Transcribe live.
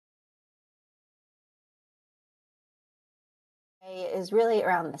is really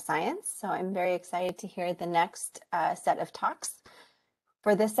around the science, so I'm very excited to hear the next set of talks.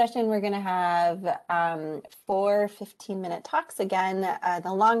 For this session, we're going to have 4 15-minute talks. Again,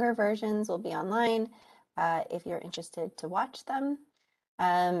 the longer versions will be online if you're interested to watch them.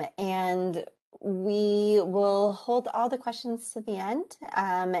 And we will hold all the questions to the end.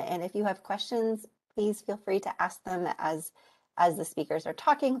 And if you have questions, please feel free to ask them as the speakers are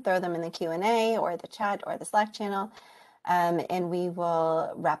talking. Throw them in the Q&A or the chat or the Slack channel. And we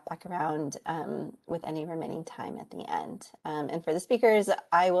will wrap back around with any remaining time at the end. And for the speakers,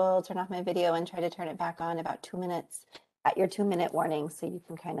 I will turn off my video and try to turn it back on about 2 minutes at your 2-minute warning, so you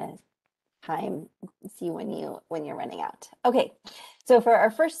can kind of see when you're running out. Okay, so for our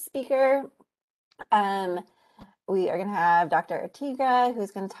first speaker, we are going to have Dr. Arteaga,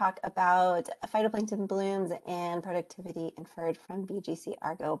 who's going to talk about phytoplankton blooms and productivity inferred from BGC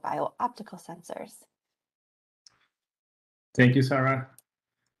Argo bio-optical sensors. Thank you, Sarah.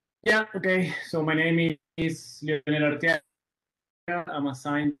 Yeah, okay. So my name is Lionel Arteaga. I'm a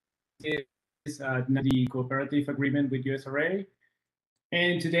scientist at the cooperative agreement with USRA.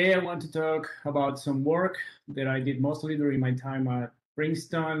 And today I want to talk about some work that I did mostly during my time at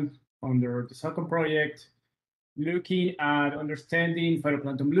Princeton under the SOCOM project, looking at understanding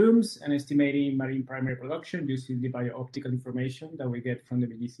phytoplankton blooms and estimating marine primary production using the bio-optical information that we get from the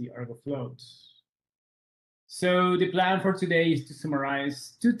BGC Argo floats. So the plan for today is to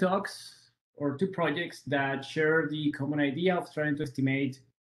summarize 2 talks or 2 projects that share the common idea of trying to estimate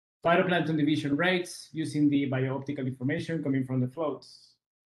phytoplankton division rates using the bio-optical information coming from the floats.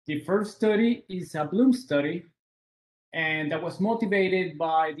 The first study is a bloom study, and that was motivated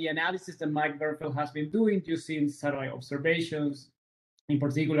by the analysis that Mike Berfeld has been doing using satellite observations, in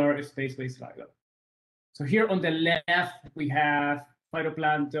particular space-based LiDAR. So here on the left, we have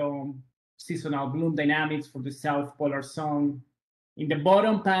phytoplankton seasonal bloom dynamics for the South Polar Zone. In the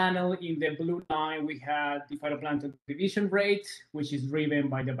bottom panel, in the blue line, we have the phytoplankton division rate, which is driven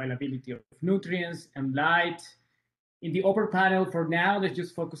by the availability of nutrients and light. In the upper panel, for now, let's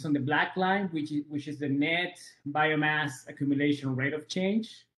just focus on the black line, which is the net biomass accumulation rate of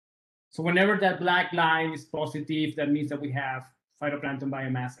change. So whenever that black line is positive, that means that we have phytoplankton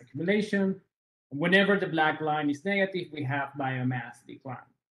biomass accumulation. Whenever the black line is negative, we have biomass decline.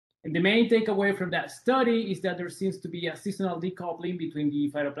 And the main takeaway from that study is that there seems to be a seasonal decoupling between the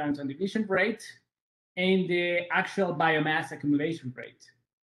phytoplankton division rate and the actual biomass accumulation rate,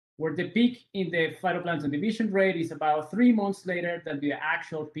 where the peak in the phytoplankton division rate is about 3 months later than the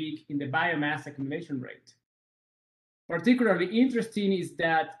actual peak in the biomass accumulation rate. Particularly interesting is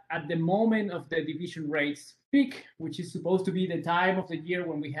that at the moment of the division rate's peak, which is supposed to be the time of the year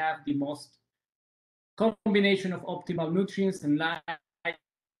when we have the most combination of optimal nutrients and light,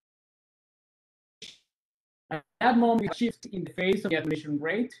 at that moment, we shift in the phase of the accumulation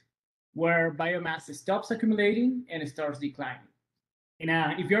rate, where biomass stops accumulating and starts declining.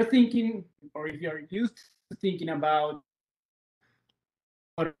 And if you're thinking, or if you're used to thinking about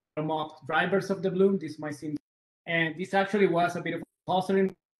drivers of the bloom, this might seem, and this actually was a bit of a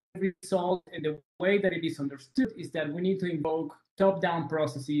puzzling result. And the way that it is understood is that we need to invoke top-down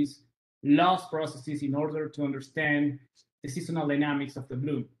processes, loss processes, in order to understand the seasonal dynamics of the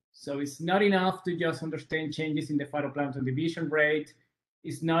bloom. So it's not enough to just understand changes in the phytoplankton division rate.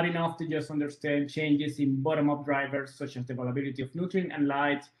 It's not enough to just understand changes in bottom-up drivers, such as the availability of nutrient and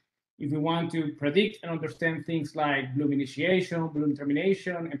light. If we want to predict and understand things like bloom initiation, bloom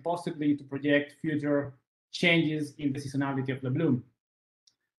termination, and possibly to project future changes in the seasonality of the bloom.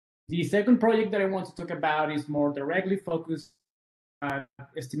 The second project that I want to talk about is more directly focused on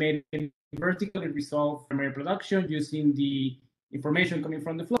estimating vertically resolved primary production using the information coming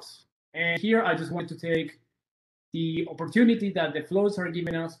from the floats. And here I just want to take the opportunity that the floats are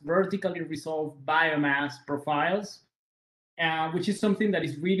giving us vertically resolved biomass profiles, which is something that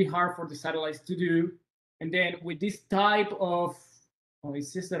is really hard for the satellites to do. And then with this type of, oh,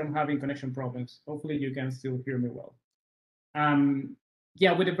 it's just that I'm having connection problems. Hopefully you can still hear me well.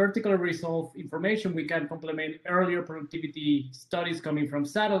 Yeah, with the vertically resolved information, we can complement earlier productivity studies coming from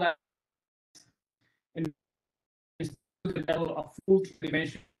satellites and develop a full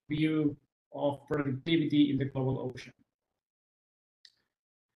dimensional view of productivity in the global ocean.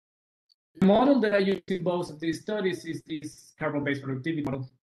 The model that I use in both of these studies is this carbon-based productivity model,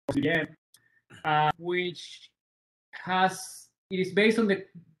 which it is based on the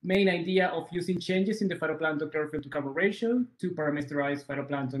main idea of using changes in the phytoplankton chlorophyll to carbon ratio to parameterize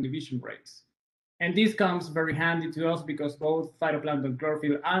phytoplankton division rates. And this comes very handy to us because both phytoplankton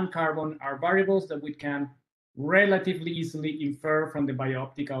chlorophyll and carbon are variables that we can relatively easily infer from the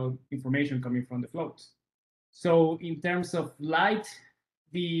bio-optical information coming from the floats. So in terms of light,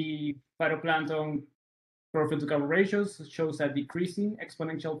 the phytoplankton chlorophyll to cover ratios shows a decreasing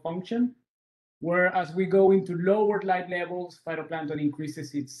exponential function, where as we go into lower light levels, phytoplankton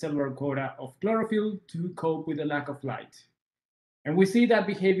increases its cellular quota of chlorophyll to cope with the lack of light. And we see that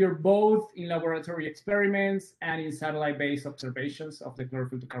behavior both in laboratory experiments and in satellite-based observations of the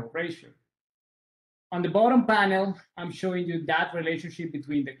chlorophyll to cover ratio. On the bottom panel, I'm showing you that relationship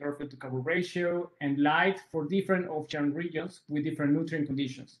between the chlorophyll to cover ratio and light for different ocean regions with different nutrient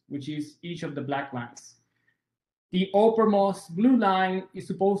conditions, which is each of the black lines. The uppermost blue line is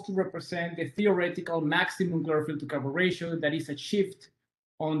supposed to represent the theoretical maximum chlorophyll to cover ratio that is achieved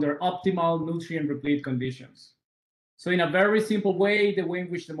under optimal nutrient replete conditions. So in a very simple way, the way in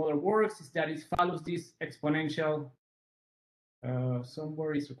which the model works is that it follows this exponential.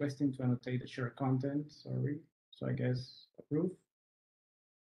 Somewhere is requesting to annotate the shared content, sorry. So I guess approve.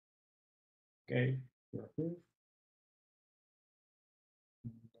 Okay, approve.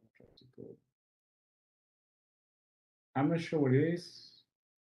 I'm not sure what it is.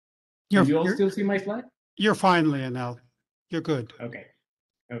 Can you all still see my slide? You're fine, Lionel. You're good. Okay,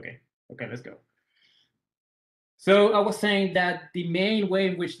 let's go. So I was saying that the main way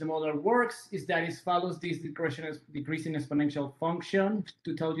in which the model works is that it follows this decreasing exponential function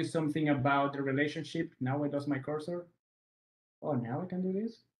to tell you something about the relationship. Now I lost my cursor. Oh, now I can do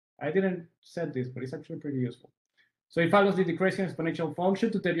this? I didn't set this, but it's actually pretty useful. So it follows the decreasing exponential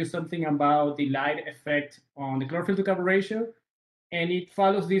function to tell you something about the light effect on the chlorophyll to cover ratio. And it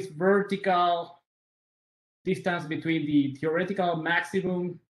follows this vertical distance between the theoretical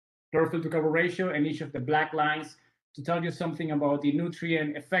maximum chlorophyll to cover ratio and each of the black lines to tell you something about the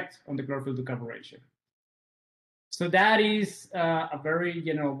nutrient effect on the chlorophyll to cover ratio. So that is a very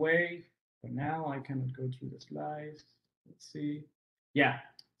general way. For now, I cannot go through the slides. Let's see. Yeah,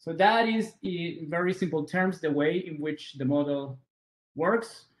 so that is in very simple terms the way in which the model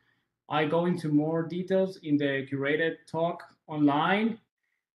works. I go into more details in the curated talk online.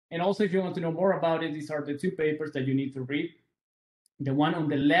 And also, if you want to know more about it, these are the two papers that you need to read. The one on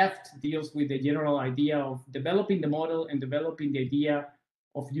the left deals with the general idea of developing the model and developing the idea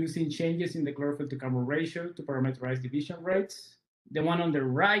of using changes in the chlorophyll to cover ratio to parameterize division rates. The one on the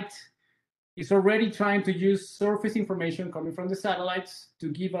right is already trying to use surface information coming from the satellites to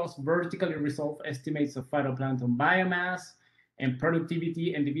give us vertically resolved estimates of phytoplankton biomass and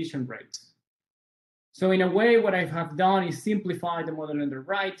productivity and division rates. So in a way, what I have done is simplify the model on the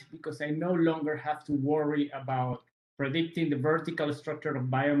right because I no longer have to worry about predicting the vertical structure of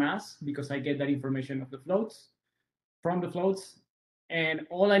biomass because I get that information of the floats, from the floats. And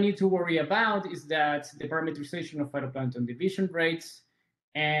all I need to worry about is that the parameterization of phytoplankton division rates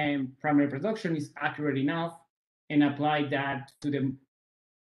and primary production is accurate enough and apply that to the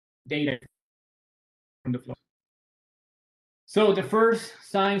data from the float. So the first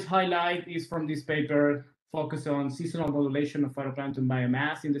science highlight is from this paper focused on seasonal modulation of phytoplankton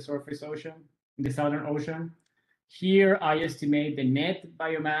biomass in the surface ocean, in the Southern Ocean. Here, I estimate the net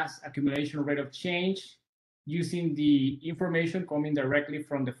biomass accumulation rate of change using the information coming directly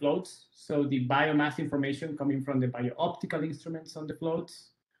from the floats. So the biomass information coming from the biooptical instruments on the floats.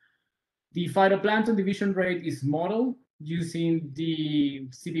 The phytoplankton division rate is modeled using the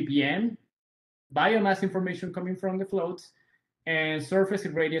CBPM, biomass information coming from the floats, and surface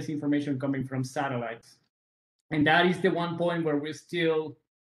irradiance information coming from satellites. And that is the one point where we're still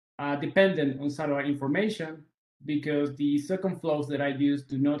dependent on satellite information because the second flows that I use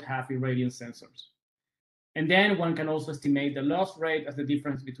do not have irradiance sensors. And then one can also estimate the loss rate as the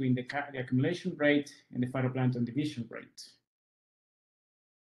difference between the accumulation rate and the phytoplankton division rate.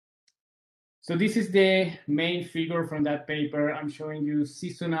 So this is the main figure from that paper. I'm showing you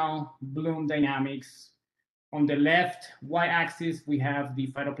seasonal bloom dynamics. On the left y-axis, we have the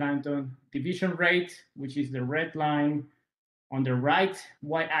phytoplankton division rate, which is the red line. On the right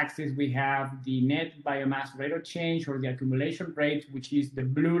y-axis, we have the net biomass rate of change or the accumulation rate, which is the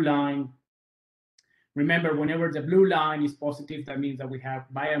blue line. Remember, whenever the blue line is positive, that means that we have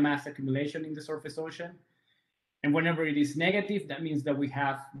biomass accumulation in the surface ocean. And whenever it is negative, that means that we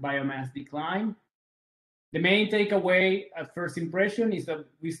have biomass decline. The main takeaway at first impression is that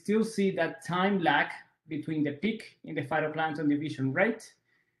we still see that time lag between the peak in the phytoplankton division rate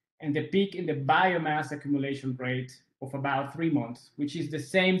and the peak in the biomass accumulation rate of about 3 months, which is the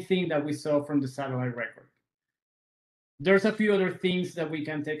same thing that we saw from the satellite record. There's a few other things that we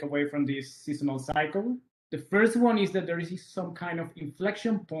can take away from this seasonal cycle. The first one is that there is some kind of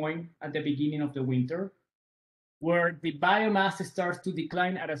inflection point at the beginning of the winter where the biomass starts to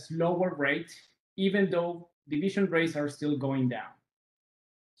decline at a slower rate, even though division rates are still going down.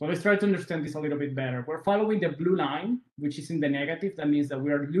 So let's try to understand this a little bit better. We're following the blue line, which is in the negative. That means that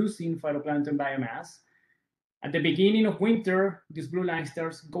we are losing phytoplankton biomass. At the beginning of winter, this blue line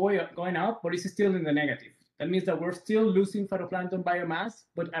starts going up, but it's still in the negative. That means that we're still losing phytoplankton biomass,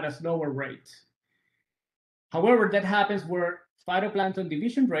 but at a slower rate. However, that happens where phytoplankton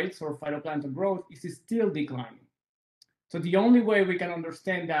division rates or phytoplankton growth is still declining. So the only way we can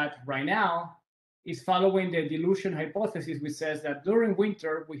understand that right now is following the dilution hypothesis, which says that during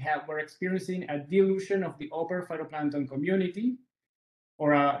winter, we're experiencing a dilution of the upper phytoplankton community,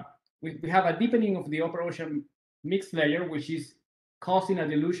 or we have a deepening of the upper ocean mixed layer, which is causing a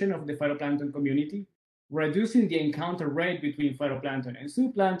dilution of the phytoplankton community, reducing the encounter rate between phytoplankton and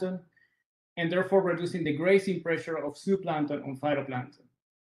zooplankton, and therefore reducing the grazing pressure of zooplankton on phytoplankton.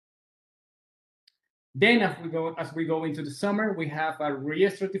 Then as we go into the summer, we have a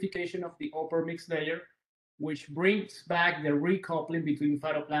re-stratification of the upper mixed layer, which brings back the recoupling between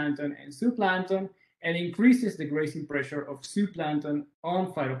phytoplankton and zooplankton and increases the grazing pressure of zooplankton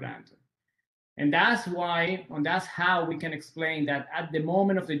on phytoplankton. And that's how we can explain that at the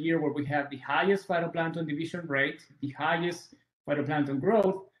moment of the year where we have the highest phytoplankton division rate, the highest phytoplankton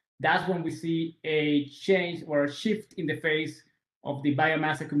growth, that's when we see a change or a shift in the phase of the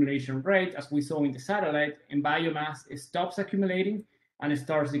biomass accumulation rate, as we saw in the satellite, and biomass stops accumulating and it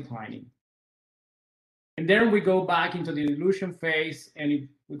starts declining. And then we go back into the dilution phase and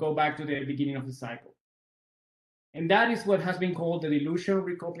we go back to the beginning of the cycle. And that is what has been called the dilution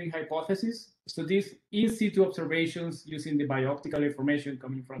recoupling hypothesis. So these in situ observations using the bioptical information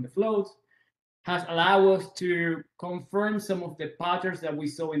coming from the floats has allowed us to confirm some of the patterns that we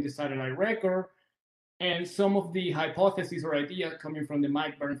saw in the satellite record and some of the hypotheses or ideas coming from the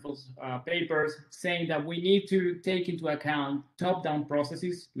Mike Bernfeld's papers, saying that we need to take into account top-down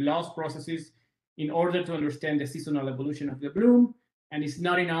processes, loss processes, in order to understand the seasonal evolution of the bloom. And it's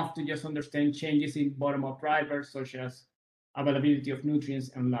not enough to just understand changes in bottom-up drivers, such as availability of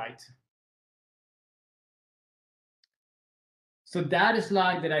nutrients and light. So that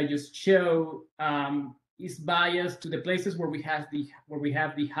slide that I just showed is biased to the places where we have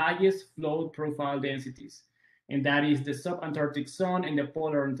the highest float profile densities, and that is the subantarctic zone and the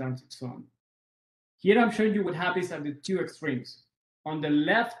polar Antarctic zone. Here I'm showing you what happens at the two extremes. On the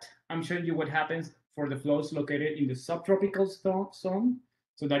left, I'm showing you what happens for the floats located in the subtropical zone.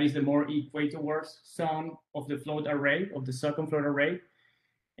 So that is the more equatorwards zone of the float array, of the second float array.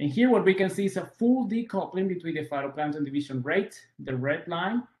 And here what we can see is a full decoupling between the phytoplankton division rate, the red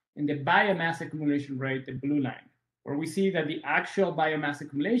line, and the biomass accumulation rate, the blue line, where we see that the actual biomass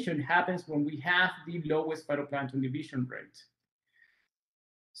accumulation happens when we have the lowest phytoplankton division rate.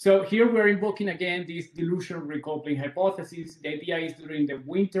 So here we're invoking again this dilution recoupling hypothesis. The idea is during the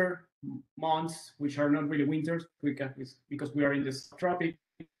winter months, which are not really winters because we are in the subtropics,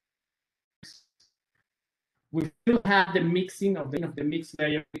 we still have the mixing of the mixed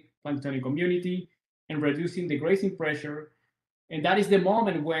layer planktonic community and reducing the grazing pressure. And that is the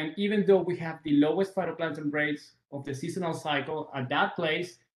moment when, even though we have the lowest phytoplankton rates of the seasonal cycle at that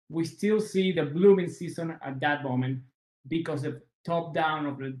place, we still see the blooming season at that moment because of top-down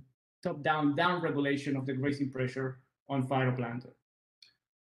regulation of the grazing pressure on phytoplankton.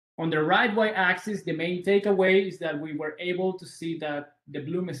 On the right y-axis, the main takeaway is that we were able to see that the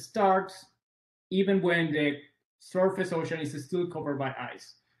bloom starts even when the surface ocean is still covered by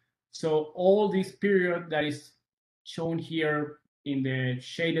ice. So all this period that is shown here in the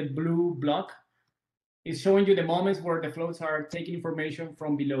shaded blue block is showing you the moments where the floats are taking information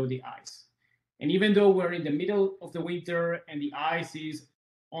from below the ice. And even though we're in the middle of the winter and the ice is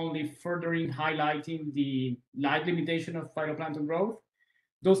only furthering highlighting the light limitation of phytoplankton growth,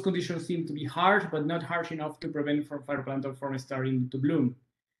 those conditions seem to be harsh, but not harsh enough to prevent phytoplankton from starting to bloom.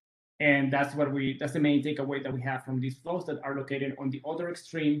 And that's the main takeaway that we have from these flows that are located on the other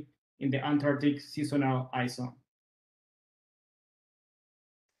extreme in the Antarctic seasonal ice zone.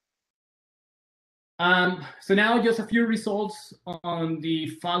 So now just a few results on the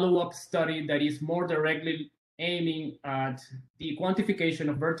follow-up study that is more directly aiming at the quantification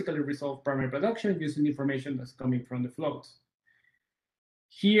of vertically resolved primary production using information that's coming from the floats.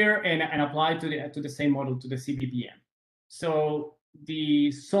 Here and applied to the same model, to the CBPM. So the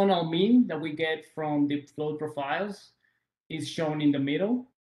zonal mean that we get from the float profiles is shown in the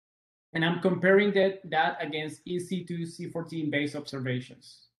middle. And I'm comparing that against in situ C14 based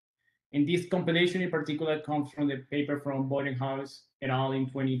observations. And this compilation in particular comes from the paper from Bodenhaus et al. In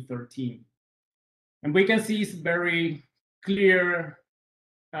 2013. And we can see very clear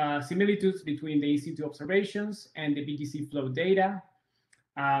similitudes between the in situ observations and the BGC flow data.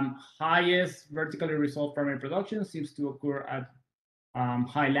 Highest vertically resolved primary production seems to occur at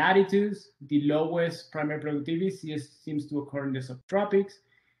high latitudes, the lowest primary productivity seems to occur in the subtropics.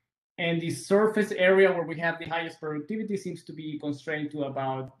 And the surface area where we have the highest productivity seems to be constrained to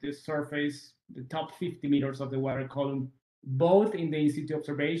about the surface, the top 50 meters of the water column, both in the in situ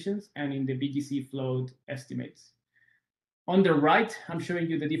observations and in the BGC float estimates. On the right, I'm showing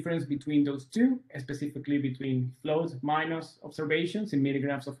you the difference between those two, specifically between float minus observations in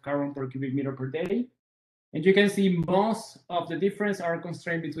milligrams of carbon per cubic meter per day. And you can see most of the difference are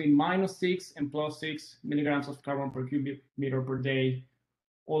constrained between -6 and +6 milligrams of carbon per cubic meter per day,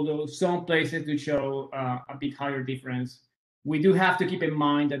 although some places do show a bit higher difference. We do have to keep in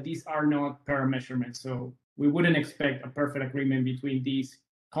mind that these are not per measurements, so we wouldn't expect a perfect agreement between these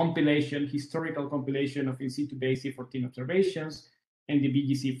historical compilation of in situ base C14 observations and the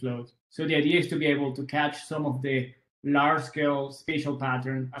BGC float. So the idea is to be able to catch some of the large-scale spatial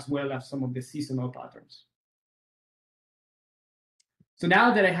patterns as well as some of the seasonal patterns. So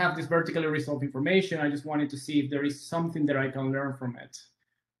now that I have this vertically resolved information, I just wanted to see if there is something that I can learn from it.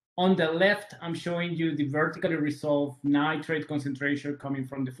 On the left, I'm showing you the vertically resolved nitrate concentration coming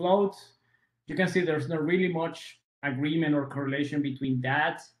from the floats. You can see there's not really much agreement or correlation between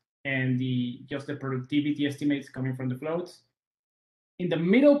that and just the productivity estimates coming from the floats. In the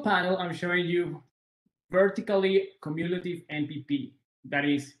middle panel, I'm showing you vertically cumulative NPP. That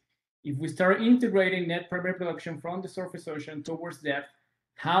is, if we start integrating net primary production from the surface ocean towards depth,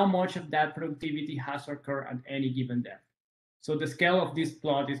 how much of that productivity has occurred at any given depth. So the scale of this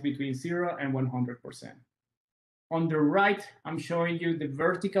plot is between 0 and 100%. On the right, I'm showing you the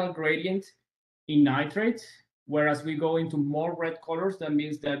vertical gradient in nitrates, whereas we go into more red colors, that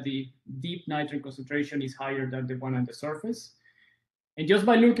means that the deep nitrate concentration is higher than the one on the surface. And just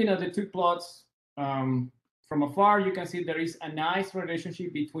by looking at the two plots from afar, you can see there is a nice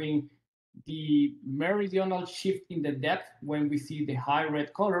relationship between the meridional shift in the depth when we see the high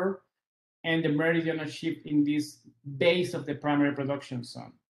red color and the meridional shift in this base of the primary production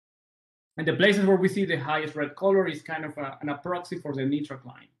zone. And the places where we see the highest red color is kind of an proxy for the nitroc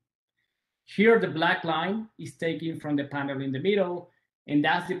line. Here, the black line is taken from the panel in the middle, and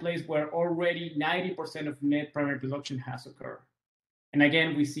that's the place where already 90% of net primary production has occurred. And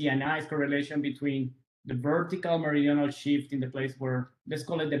again, we see a nice correlation between the vertical meridional shift in the place where, let's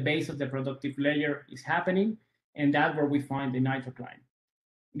call it the base of the productive layer is happening, and that's where we find the nitroc line.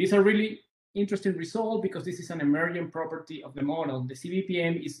 These are really interesting result because this is an emergent property of the model. The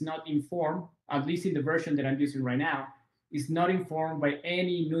CBPM is not informed, at least in the version that I'm using right now, is not informed by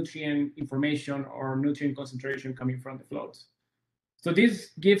any nutrient information or nutrient concentration coming from the floats. So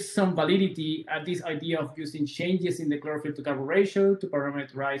this gives some validity at this idea of using changes in the chlorophyll to carbon ratio to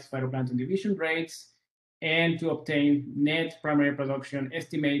parameterize phytoplankton division rates and to obtain net primary production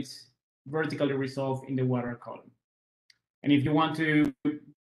estimates vertically resolved in the water column. And if you want to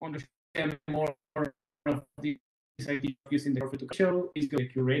understand more of this idea of using the chlorophyll to show, is the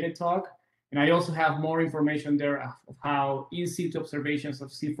curated talk. And I also have more information there of how in situ observations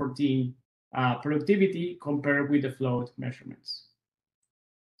of C14 productivity compared with the float measurements.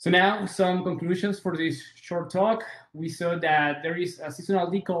 So now some conclusions for this short talk. We saw that there is a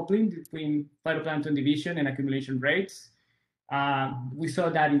seasonal decoupling between phytoplankton division and accumulation rates. We saw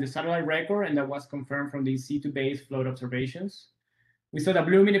that in the satellite record, and that was confirmed from the in situ based float observations. We saw that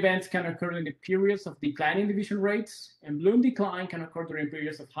blooming events can occur in the periods of declining division rates, and bloom decline can occur during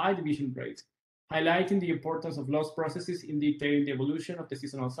periods of high division rates, highlighting the importance of loss processes in dictating the evolution of the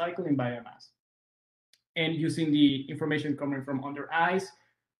seasonal cycle in biomass. And using the information coming from under ice,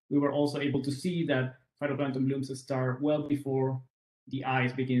 we were also able to see that phytoplankton blooms start well before the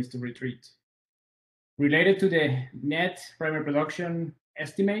ice begins to retreat. Related to the net primary production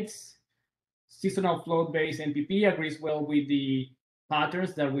estimates, seasonal float-based NPP agrees well with the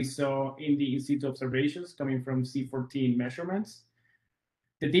patterns that we saw in the in situ observations coming from C14 measurements.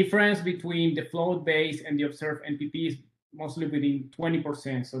 The difference between the float-based and the observed NPP is mostly within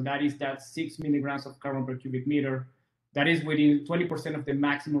 20%. So that is that 6 milligrams of carbon per cubic meter. That is within 20% of the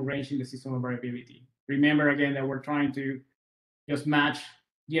maximum range in the seasonal variability. Remember again that we're trying to just match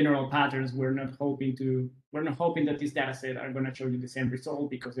general patterns. We're not hoping that these data sets are going to show you the same result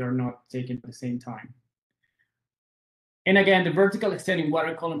because they are not taken at the same time. And again, the vertical extending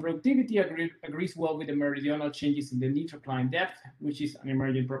water column productivity agrees well with the meridional changes in the nitroc line depth, which is an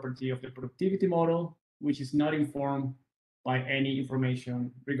emergent property of the productivity model, which is not informed by any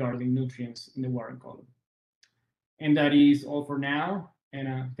information regarding nutrients in the water column. And that is all for now.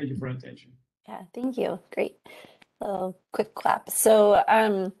 And thank you for your attention. Yeah, thank you. Great. So quick clap. So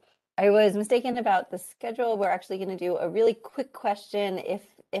I was mistaken about the schedule. We're actually going to do a really quick question.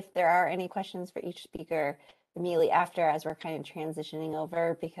 If there are any questions for each speaker, immediately after, as we're kind of transitioning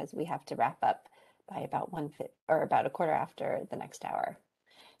over, because we have to wrap up by about about a quarter after the next hour.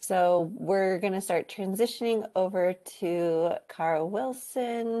 So we're going to start transitioning over to Cara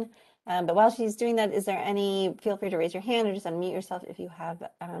Wilson. But while she's doing that, is there any, feel free to raise your hand or just unmute yourself if you have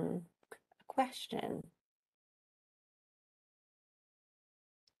a question.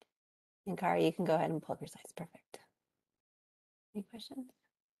 And Cara, you can go ahead and pull up your slides. Perfect. Any questions?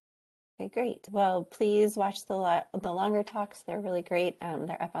 Okay, great. Well, please watch the longer talks. They're really great.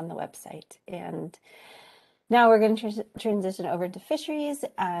 They're up on the website. And now we're going to transition over to fisheries,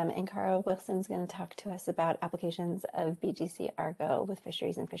 and Cara Wilson's going to talk to us about applications of BGC Argo with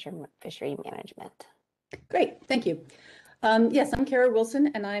fisheries and fishery management. Great, thank you. Yes, I'm Cara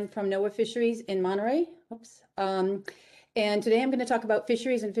Wilson, and I'm from NOAA Fisheries in Monterey. Oops. And today I'm going to talk about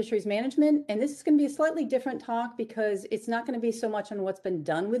fisheries and fisheries management. And this is going to be a slightly different talk because it's not going to be so much on what's been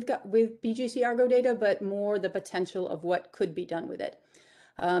done with BGC Argo data, but more the potential of what could be done with it.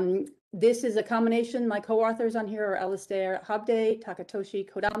 This is a combination. My co-authors on here are Alistair Habde, Takatoshi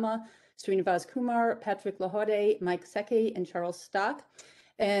Kodama, Srinivas Kumar, Patrick Lahode, Mike Seki, and Charles Stock.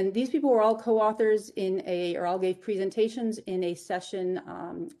 And these people were all co-authors or all gave presentations in a session,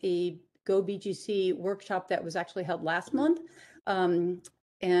 a GO BGC workshop that was actually held last month.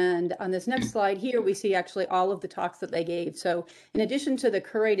 And on this next slide here, we see actually all of the talks that they gave. So in addition to the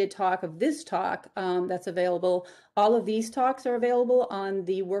curated talk of this talk that's available, all of these talks are available on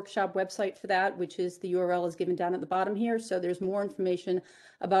the workshop website for that, which is the URL is given down at the bottom here. So there's more information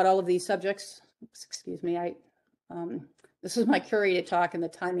about all of these subjects. Excuse me, this is my curated talk and the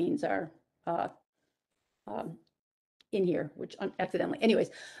timings are in here, which accidentally. Anyways,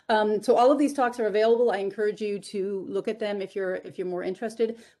 so all of these talks are available. I encourage you to look at them if you're more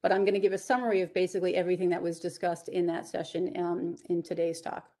interested, but I'm going to give a summary of basically everything that was discussed in that session in today's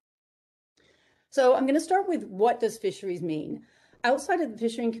talk. So I'm going to start with, what does fisheries mean? Outside of the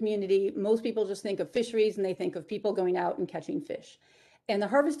fishing community, most people just think of fisheries and they think of people going out and catching fish. And the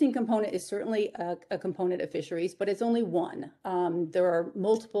harvesting component is certainly a component of fisheries, but it's only one. There are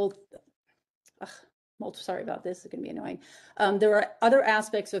multiple, sorry about this, it's going to be annoying. There are other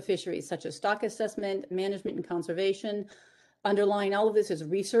aspects of fisheries, such as stock assessment, management, and conservation. Underlying all of this is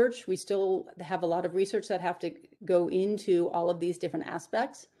research. We still have a lot of research that have to go into all of these different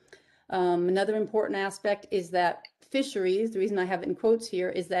aspects. Another important aspect is that fisheries, the reason I have it in quotes here,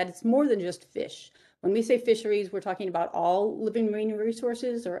 is that it's more than just fish. When we say fisheries, we're talking about all living marine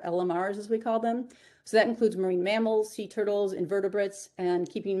resources, or LMRs as we call them. So that includes marine mammals, sea turtles, invertebrates, and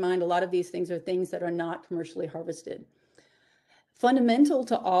keeping in mind a lot of these things are things that are not commercially harvested. Fundamental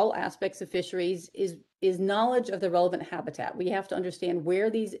to all aspects of fisheries is knowledge of the relevant habitat. We have to understand where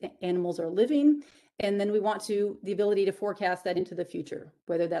these animals are living, and then we want the ability to forecast that into the future,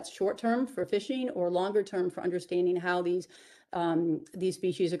 whether that's short term for fishing or longer term for understanding how these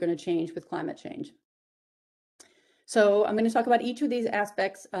species are going to change with climate change. So I'm going to talk about each of these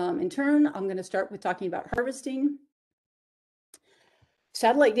aspects in turn. I'm going to start with talking about harvesting.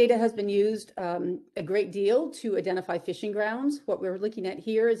 Satellite data has been used a great deal to identify fishing grounds. What we're looking at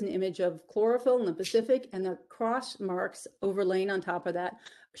here is an image of chlorophyll in the Pacific, and the cross marks overlaying on top of that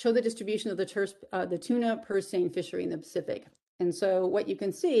show the distribution of the tuna purse seine fishery in the Pacific. And so what you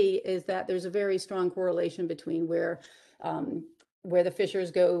can see is that there's a very strong correlation between where the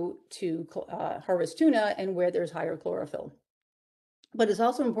fishers go to harvest tuna and where there's higher chlorophyll. But it's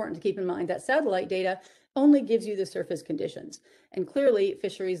also important to keep in mind that satellite data only gives you the surface conditions. And clearly the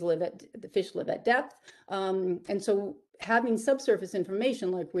fish live at depth. And so having subsurface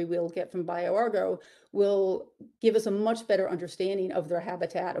information like we will get from BioArgo will give us a much better understanding of their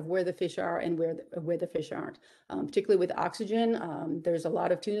habitat, of where the fish are and where the fish aren't. Particularly with oxygen, there's a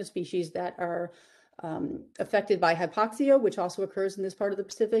lot of tuna species that are affected by hypoxia, which also occurs in this part of the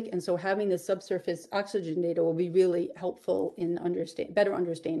Pacific. And so having the subsurface oxygen data will be really helpful in better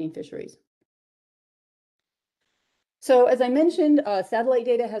understanding fisheries. So as I mentioned, satellite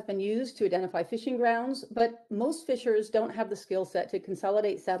data has been used to identify fishing grounds, but most fishers don't have the skill set to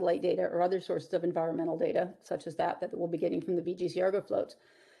consolidate satellite data or other sources of environmental data, such as that we'll be getting from the BGC Argo floats.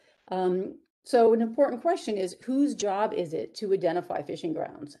 So an important question is, whose job is it to identify fishing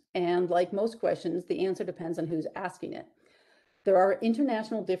grounds? And like most questions, the answer depends on who's asking it. There are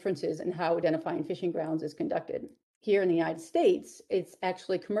international differences in how identifying fishing grounds is conducted. Here in the United States, it's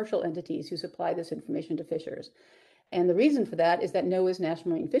actually commercial entities who supply this information to fishers. And the reason for that is that NOAA's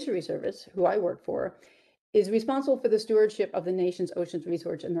National Marine Fisheries Service, who I work for, is responsible for the stewardship of the nation's oceans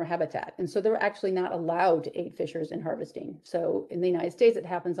resource and their habitat. And so they're actually not allowed to aid fishers in harvesting. So in the United States, it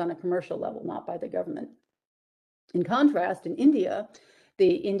happens on a commercial level, not by the government. In contrast, in India,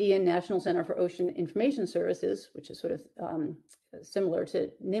 the Indian National Center for Ocean Information Services, which is sort of similar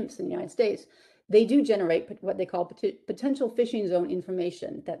to NIMS in the United States, they do generate what they call potential fishing zone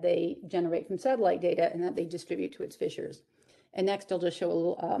information that they generate from satellite data and that they distribute to its fishers. And next, I'll just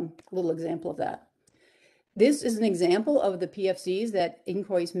show a little example of that. This is an example of the PFCs that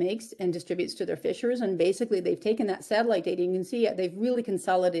Incoys makes and distributes to their fishers. And basically, they've taken that satellite data. You can see they've really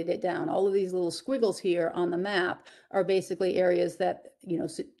consolidated it down. All of these little squiggles here on the map are basically areas that,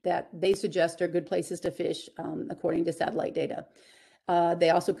 that they suggest are good places to fish according to satellite data. They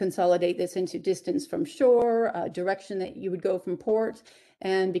also consolidate this into distance from shore, direction that you would go from port.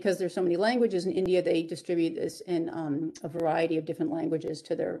 And because there's so many languages in India, they distribute this in a variety of different languages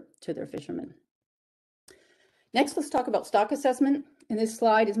to their fishermen. Next, let's talk about stock assessment. And this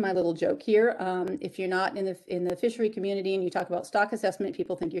slide is my little joke here. If you're not in the fishery community and you talk about stock assessment,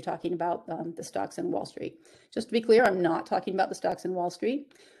 people think you're talking about the stocks in Wall Street. Just to be clear, I'm not talking about the stocks in Wall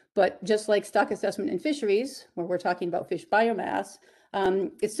Street. But just like stock assessment in fisheries, where we're talking about fish biomass,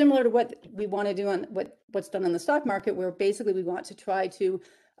 it's similar to what we want to do on what's done in the stock market, where basically we want to try to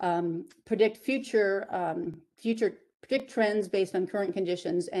predict predict trends based on current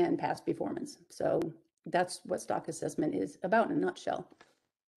conditions and past performance. So that's what stock assessment is about in a nutshell.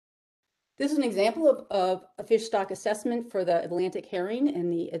 This is an example of a fish stock assessment for the Atlantic herring,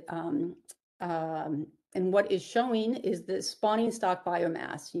 and what is showing is the spawning stock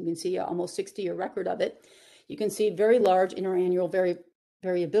biomass. You can see almost 60-year record of it. You can see very large interannual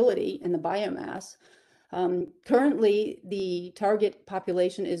variability in the biomass. Currently, the target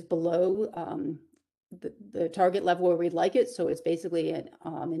population is below the target level where we'd like it. So it's basically an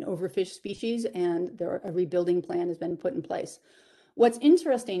overfished species, and a rebuilding plan has been put in place. What's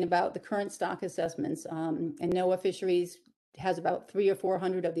interesting about the current stock assessments, and NOAA Fisheries has about 300 or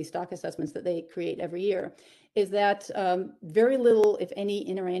 400 of these stock assessments that they create every year, is that very little, if any,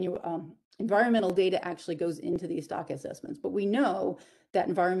 environmental data actually goes into these stock assessments. But we know that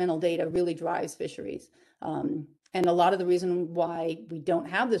environmental data really drives fisheries. And a lot of the reason why we don't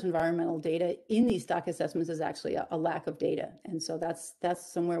have this environmental data in these stock assessments is actually a lack of data. And so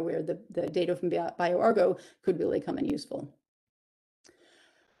that's somewhere where the data from BioArgo could really come in useful.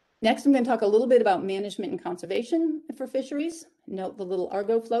 Next, I'm going to talk a little bit about management and conservation for fisheries. Note the little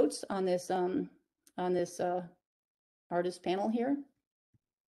Argo floats on this artist panel here.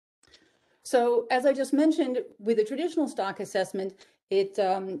 So as I just mentioned, with a traditional stock assessment, it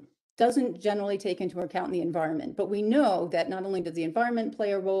doesn't generally take into account the environment. But we know that not only does the environment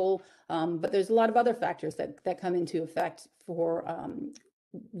play a role, but there's a lot of other factors that come into effect for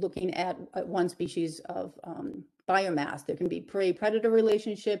looking at one species of biomass. There can be prey-predator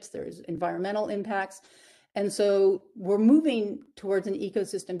relationships, there's environmental impacts. And so we're moving towards an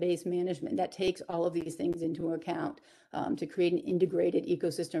ecosystem-based management that takes all of these things into account to create an integrated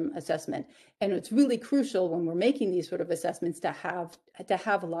ecosystem assessment. And it's really crucial when we're making these sort of assessments to have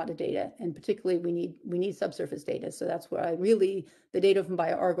a lot of data, and particularly we need subsurface data. So that's why really the data from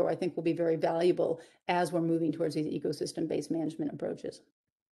BioArgo, I think, will be very valuable as we're moving towards these ecosystem-based management approaches.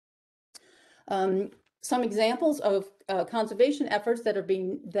 Some examples of conservation efforts that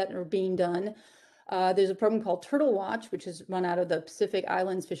are being done. There's a program called Turtle Watch, which is run out of the Pacific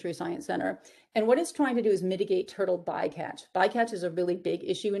Islands Fishery Science Center. And what it's trying to do is mitigate turtle bycatch. Bycatch is a really big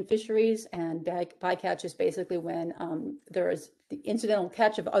issue in fisheries, and bycatch is basically when there is the incidental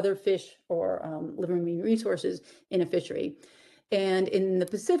catch of other fish or living marine resources in a fishery. And in the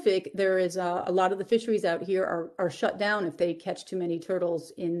Pacific, there is a lot of the fisheries out here are shut down if they catch too many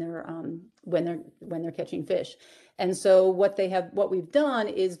turtles in their when they're catching fish. And so what we've done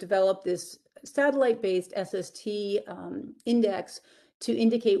is develop this satellite-based SST index to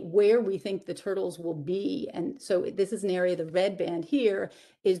indicate where we think the turtles will be. And so this is an area, the red band here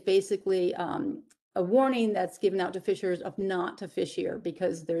is basically a warning that's given out to fishers of not to fish here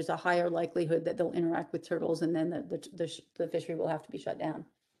because there's a higher likelihood that they'll interact with turtles, and then the fishery will have to be shut down.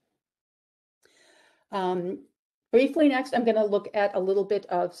 Briefly, next, I'm going to look at a little bit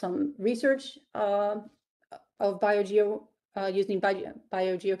of some research of using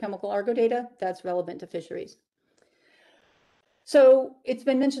biogeochemical Argo data that's relevant to fisheries. So it's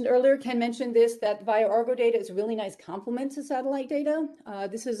been mentioned earlier, Ken mentioned this, that BioArgo data is a really nice complement to satellite data.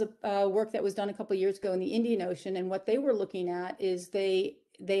 This is a work that was done a couple of years ago in the Indian Ocean, and what they were looking at is they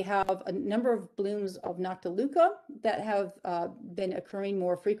have a number of blooms of Noctiluca that have been occurring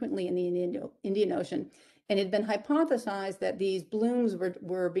more frequently in the Indian Ocean, and it had been hypothesized that these blooms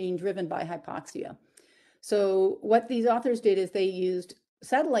were being driven by hypoxia. So what these authors did is they used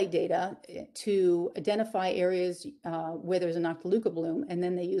satellite data to identify areas where there's a Noctiluca bloom, and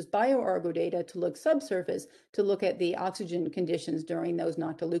then they use bioargo data to look subsurface to look at the oxygen conditions during those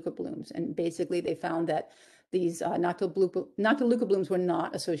Noctiluca blooms. And basically they found that these Noctiluca blooms were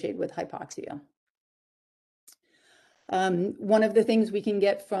not associated with hypoxia. One of the things we can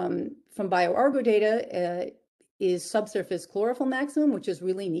get from bioargo data is subsurface chlorophyll maximum, which is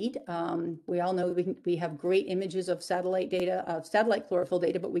really neat. We all know we have great images of satellite data, of satellite chlorophyll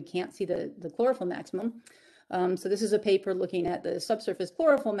data, but we can't see the chlorophyll maximum. So this is a paper looking at the subsurface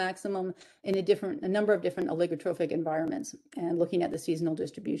chlorophyll maximum in a number of different oligotrophic environments and looking at the seasonal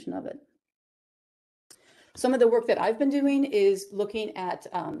distribution of it. Some of the work that I've been doing is looking at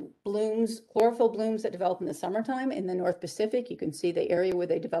blooms, chlorophyll blooms that develop in the summertime in the North Pacific. You can see the area where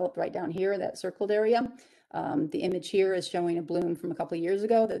they developed right down here, that circled area. The image here is showing a bloom from a couple of years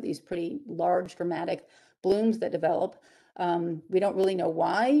ago. That these pretty large, dramatic blooms that develop. We don't really know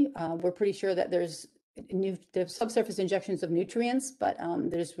why. We're pretty sure that there's subsurface injections of nutrients, but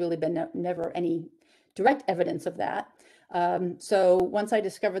there's really been never any direct evidence of that. So once I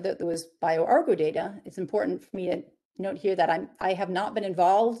discovered that there was bioargo data, it's important for me to note here that I have not been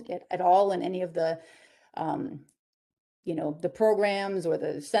involved at all in any of the, the programs or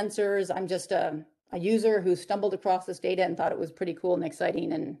the sensors. I'm just a user who stumbled across this data and thought it was pretty cool and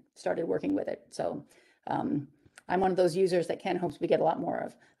exciting and started working with it. So I'm one of those users that Ken hopes we get a lot more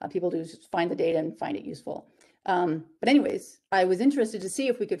of. People do find the data and find it useful. But anyways, I was interested to see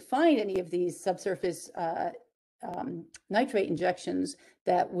if we could find any of these subsurface nitrate injections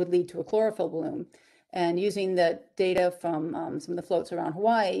that would lead to a chlorophyll bloom. And using the data from some of the floats around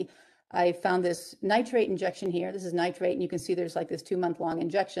Hawaii, I found this nitrate injection here. This is nitrate, and you can see there's like this 2-month-long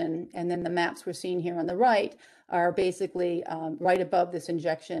injection. And then the maps we're seeing here on the right are basically right above this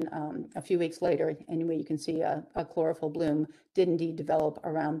injection a few weeks later. Anyway, you can see a chlorophyll bloom did indeed develop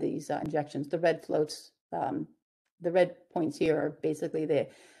around these injections. The red floats, the red points here are basically the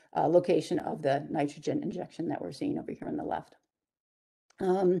location of the nitrogen injection that we're seeing over here on the left.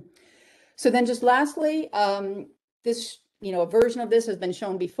 So then just lastly, this, a version of this has been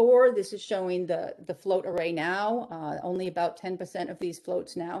shown before. This is showing the float array now. Only about 10% of these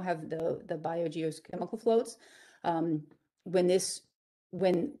floats now have the biogeochemical floats. When this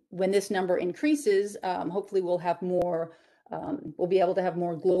number increases, hopefully we'll have more. We'll be able to have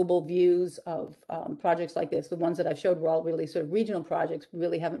more global views of projects like this. The ones that I've showed were all really sort of regional projects. We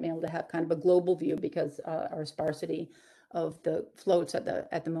really haven't been able to have kind of a global view because our sparsity of the floats at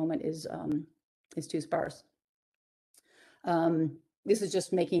the moment is too sparse. This is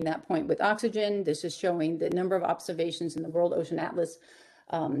just making that point with oxygen. This is showing the number of observations in the World Ocean Atlas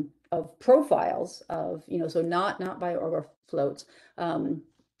of profiles of, so not bioorgo floats.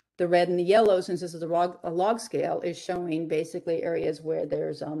 The red and the yellow, since this is a log scale, is showing basically areas where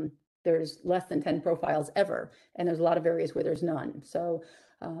there's less than 10 profiles ever, and there's a lot of areas where there's none. So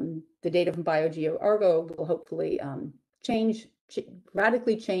the data from biogeoargo will hopefully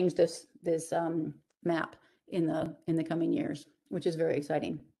radically change this map in the coming years, which is very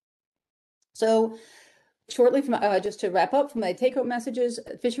exciting. So shortly, from just to wrap up, from my take-home messages,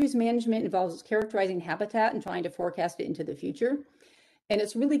 fisheries management involves characterizing habitat and trying to forecast it into the future. And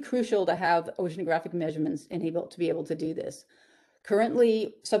it's really crucial to have oceanographic measurements and to be able to do this.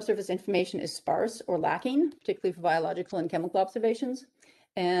 Currently, subsurface information is sparse or lacking, particularly for biological and chemical observations.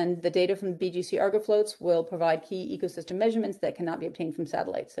 And the data from the BGC Argo floats will provide key ecosystem measurements that cannot be obtained from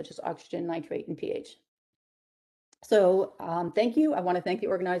satellites, such as oxygen, nitrate, and pH. So thank you. I want to thank the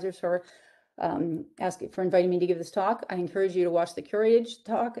organizers for inviting me to give this talk. I encourage you to watch the curated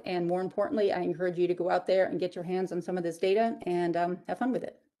talk, and more importantly, I encourage you to go out there and get your hands on some of this data and have fun with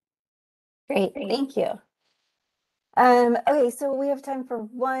it. Great, thank you. Okay, so we have time for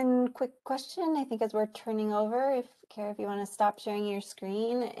one quick question, I think, as we're turning over. Cara, if you want to stop sharing your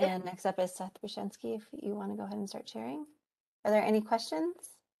screen. Yep. And next up is Seth Bushinsky, if you want to go ahead and start sharing. Are there any questions?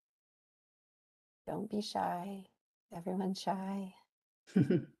 Don't be shy. Everyone's shy.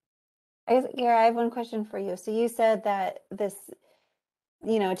 Cara, I have one question for you. So you said that this,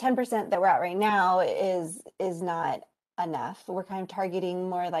 10% that we're at right now is not enough. We're kind of targeting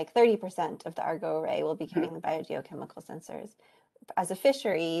more like 30% of the Argo array will be carrying the biogeochemical sensors. As a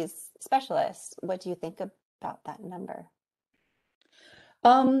fisheries specialist, what do you think about that number?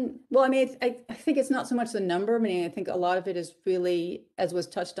 Well, I mean, I think it's not so much the number. I mean, I think a lot of it is really, as was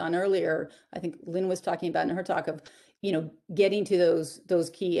touched on earlier, I think Lynn was talking about in her talk of, getting to those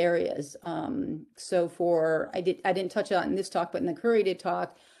key areas. So I didn't touch on in this talk, but in the curated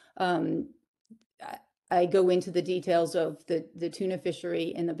talk, I go into the details of the tuna fishery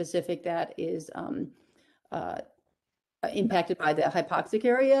in the Pacific that is impacted by the hypoxic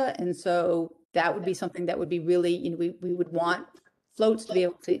area. And so that would be something that would be really, you know, we would want floats to be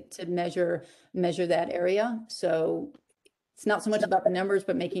able to measure that area. So it's not so much about the numbers,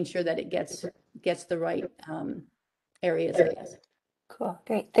 but making sure that it gets the right areas, I guess. Cool,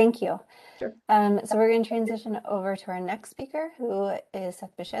 great, thank you. Sure. So we're going to transition over to our next speaker, who is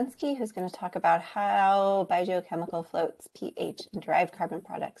Seth Bushinsky, who's going to talk about how biogeochemical floats, pH, and derived carbon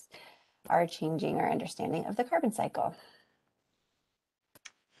products are changing our understanding of the carbon cycle.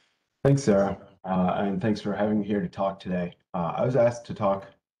 Thanks, Sarah, and thanks for having me here to talk today. I was asked to talk,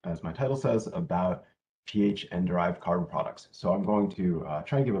 as my title says, about pH and derived carbon products. So I'm going to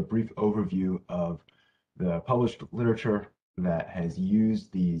try and give a brief overview of the published literature that has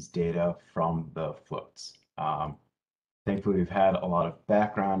used these data from the floats. Thankfully, we've had a lot of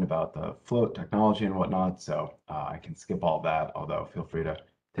background about the float technology and whatnot, so I can skip all that, although feel free to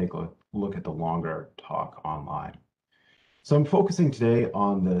take a look at the longer talk online. So I'm focusing today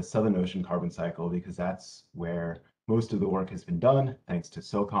on the Southern Ocean carbon cycle because that's where most of the work has been done, thanks to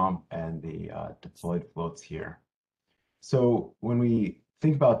SOCOM and the deployed floats here. So when we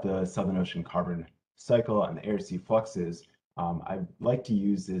think about the Southern Ocean carbon cycle and the air-to-sea fluxes, I'd like to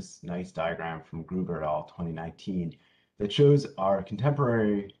use this nice diagram from Gruber et al. 2019 that shows our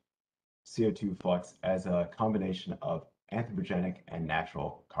contemporary CO2 flux as a combination of anthropogenic and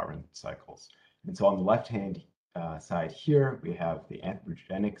natural carbon cycles. And so on the left-hand side here, we have the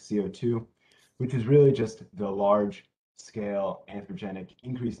anthropogenic CO2, which is really just the large-scale anthropogenic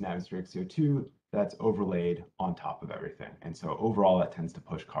increase in atmospheric CO2 that's overlaid on top of everything. And so overall, that tends to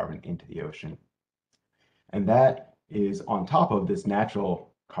push carbon into the ocean. And that is on top of this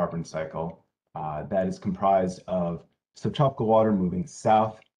natural carbon cycle that is comprised of subtropical water moving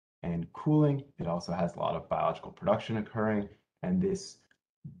south and cooling. It also has a lot of biological production occurring, and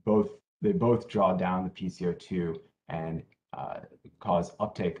they both draw down the PCO2 and cause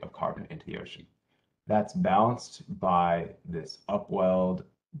uptake of carbon into the ocean. That's balanced by this upwelled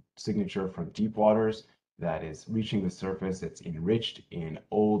signature from deep waters that is reaching the surface. It's enriched in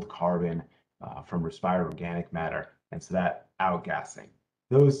old carbon from respired organic matter, and so that outgassing.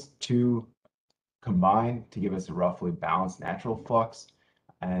 Those two combine to give us a roughly balanced natural flux,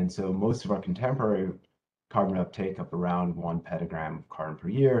 and so most of our contemporary carbon uptake up around 1 petagram of carbon per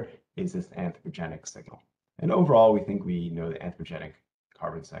year is this anthropogenic signal. And overall, we think we know the anthropogenic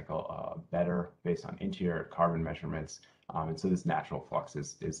carbon cycle better based on interior carbon measurements, and so this natural flux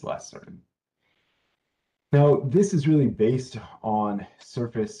is less certain. Now, this is really based on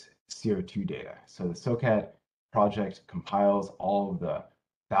surface CO2 data. So the SOCAT project compiles all of the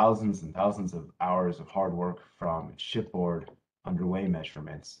thousands and thousands of hours of hard work from shipboard underway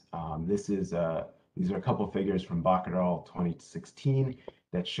measurements. These are a couple of figures from Bach et al. 2016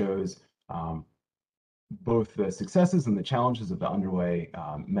 that shows both the successes and the challenges of the underway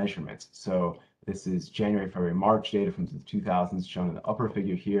measurements. So this is January, February, March data from the 2000s shown in the upper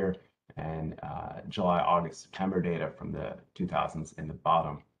figure here, and July, August, September data from the 2000s in the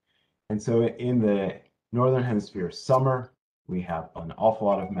bottom. And so in the Northern Hemisphere summer, we have an awful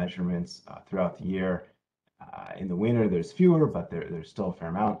lot of measurements throughout the year. In the winter, there's fewer, but there's still a fair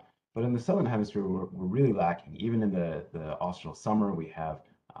amount. But in the Southern Hemisphere, we're really lacking. Even in the austral summer, we have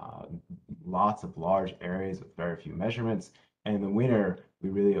lots of large areas with very few measurements. And in the winter, we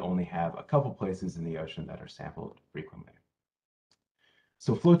really only have a couple places in the ocean that are sampled frequently.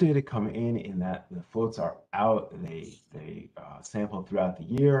 So float data come in that the floats are out, they sample throughout the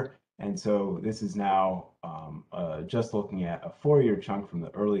year. And so this is now just looking at a 4-year chunk from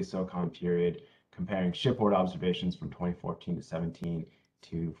the early SOCOM period, comparing shipboard observations from 2014 to 17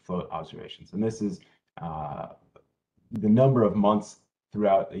 to float observations. And this is the number of months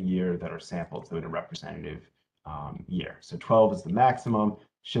throughout a year that are sampled, so in a representative year. So 12 is the maximum.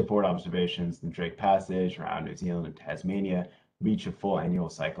 Shipboard observations, the Drake Passage around New Zealand and Tasmania reach a full annual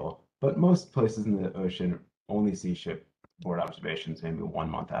cycle, but most places in the ocean only see shipboard observations maybe 1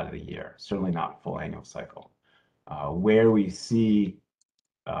 month out of the year, certainly not full annual cycle. Where we see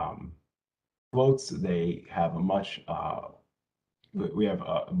floats, they have we have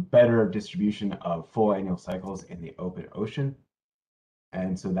a better distribution of full annual cycles in the open ocean.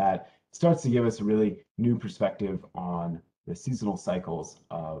 And so that starts to give us a really new perspective on the seasonal cycles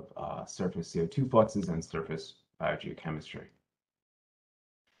of surface CO2 fluxes and surface biogeochemistry.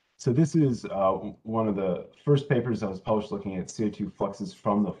 So this is one of the first papers that was published looking at CO2 fluxes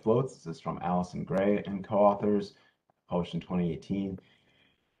from the floats. This is from Allison Gray and co-authors, published in 2018.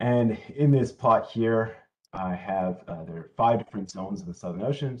 And in this plot here, I have, there are 5 different zones of the Southern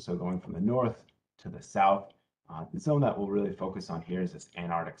Ocean. So going from the north to the south, the zone that we'll really focus on here is this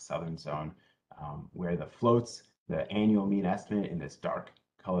Antarctic Southern Zone, where the floats, the annual mean estimate in this dark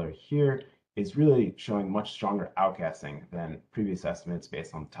color here is really showing much stronger outgassing than previous estimates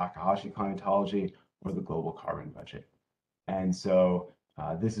based on the Takahashi climatology or the global carbon budget. And so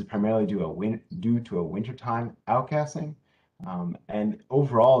this is primarily due to a wintertime outgassing. And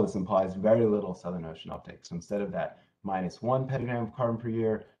overall, this implies very little Southern Ocean uptake. So instead of that -1 petagram of carbon per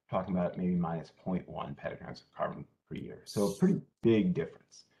year, we're talking about maybe -0.1 petagrams of carbon per year. So a pretty big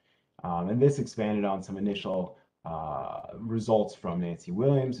difference. And this expanded on some initial results from Nancy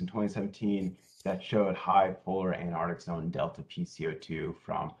Williams in 2017 that showed high polar Antarctic zone delta PCO2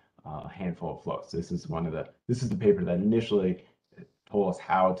 from a handful of floats. This is the paper that initially told us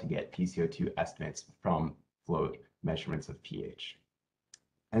how to get PCO2 estimates from float measurements of pH.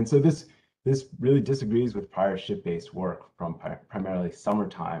 And so this really disagrees with prior ship-based work from primarily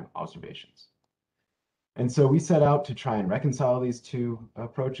summertime observations. And so we set out to try and reconcile these two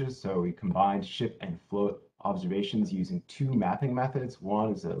approaches. So we combined ship and float observations using two mapping methods.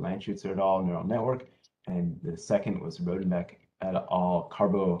 One is the Landschutzer et al. Neural network, and the second was Rodenbeck et al.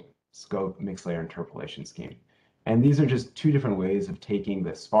 Carboscope mixed layer interpolation scheme. And these are just two different ways of taking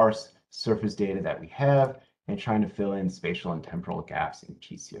the sparse surface data that we have and trying to fill in spatial and temporal gaps in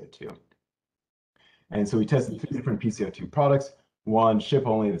PCO2. And so we tested three different PCO2 products. One, ship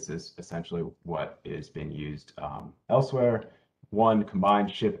only, this is essentially what is being used elsewhere. One,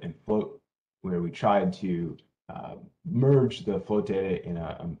 combined ship and float, where we tried to merge the float data in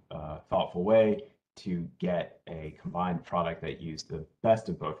a thoughtful way to get a combined product that used the best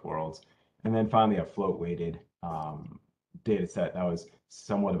of both worlds. And then finally, a float-weighted data set that was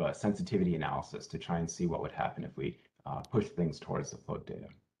somewhat of a sensitivity analysis to try and see what would happen if we push things towards the float data.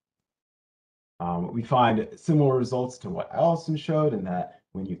 We find similar results to what Allison showed in that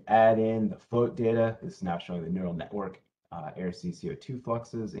when you add in the float data, this is now showing the neural network air CO2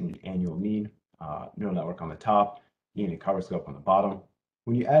 fluxes in annual mean, neural network on the top, mean and Carboscope on the bottom.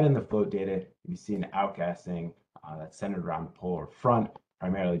 When you add in the float data, you see an outgassing that's centered around the polar front,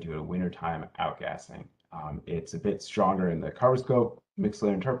 primarily due to wintertime outgassing. It's a bit stronger in the Carboscope mixed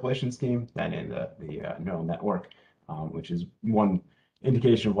layer interpolation scheme than in the neural network, which is one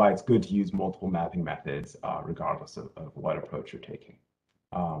indication of why it's good to use multiple mapping methods, regardless of what approach you're taking.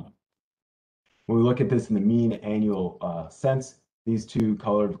 When we look at this in the mean annual sense, these two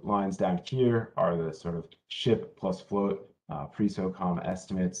colored lines down here are the sort of ship plus float pre-SOCOM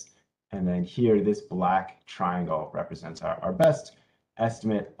estimates. And then here, this black triangle represents our best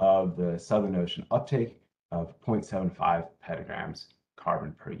estimate of the Southern Ocean uptake of 0.75 petagrams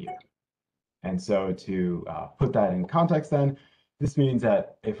carbon per year. And so to put that in context then, this means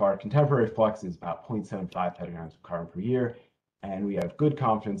that if our contemporary flux is about 0.75 petagrams of carbon per year, and we have good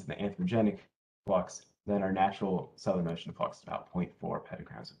confidence in the anthropogenic flux, then our natural Southern Ocean flux is about 0.4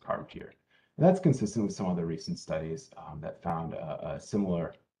 petagrams of carbon per year. And that's consistent with some other recent studies that found a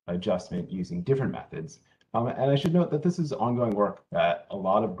similar adjustment using different methods. And I should note that this is ongoing work, that a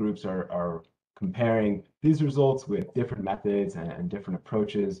lot of groups are comparing these results with different methods and different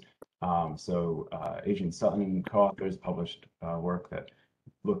approaches. So Adrian Sutton and co-authors published work that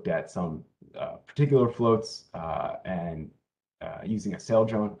looked at some particular floats and using a sail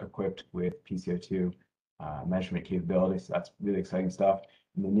drone equipped with PCO2 measurement capabilities. So that's really exciting stuff.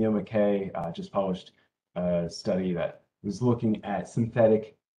 And then Neil McKay just published a study that was looking at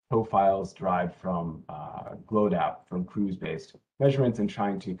synthetic profiles derived from GLODAP, from cruise-based measurements, and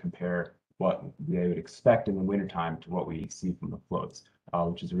trying to compare what they would expect in the wintertime to what we see from the floats,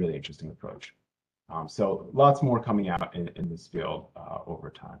 which is a really interesting approach. So lots more coming out in this field over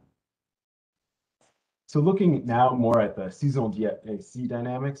time. So looking now more at the seasonal DFAC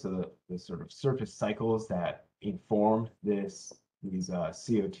dynamics, so the sort of surface cycles that inform these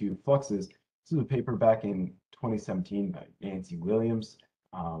CO2 fluxes. This is a paper back in 2017 by Nancy Williams,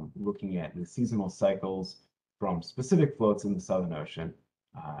 looking at the seasonal cycles from specific floats in the Southern Ocean.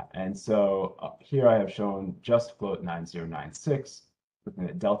 And so here I have shown just float 9096, looking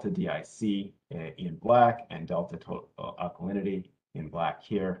at delta DIC in black and delta total alkalinity in black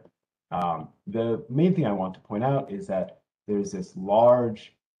here. The main thing I want to point out is that there's this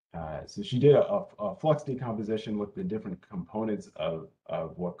large, so she did a flux decomposition, looked at different components of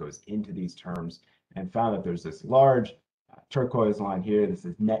what goes into these terms, and found that there's this large turquoise line here. This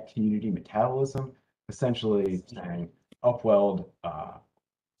is net community metabolism, essentially saying upwelled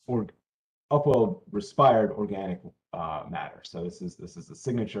respired organic matter. So this is the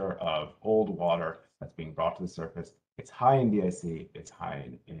signature of old water that's being brought to the surface. It's high in DIC, it's high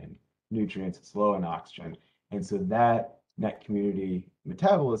in nutrients, it's low in oxygen. And so that net community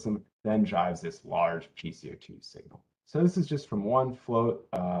metabolism then drives this large PCO2 signal. So this is just from one float.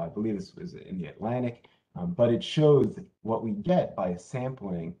 I believe this was in the Atlantic. But it shows what we get by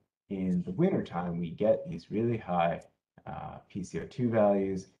sampling in the wintertime. We get these really high PCO2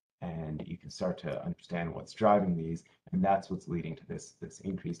 values, and you can start to understand what's driving these, and that's what's leading to this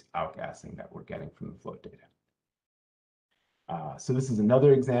increased outgassing that we're getting from the float data. So this is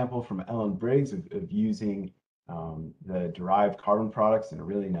another example from Ellen Briggs of using the derived carbon products in a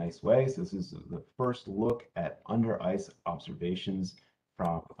really nice way. So this is the first look at under ice observations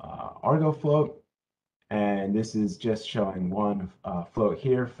from Argo float. And this is just showing one float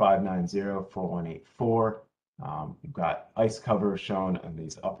here, 5904184. We've got ice cover shown on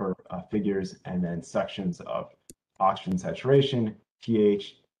these upper figures, and then sections of oxygen saturation,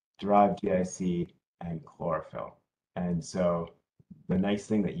 pH, derived DIC, and chlorophyll. And so the nice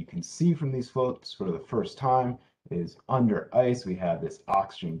thing that you can see from these floats for the first time is under ice, we have this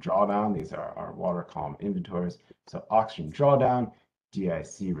oxygen drawdown. These are our water column inventories. So oxygen drawdown,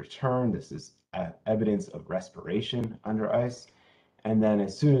 DIC return. This is evidence of respiration under ice. And then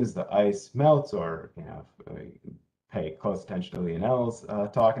as soon as the ice melts, or pay close attention to Lionel's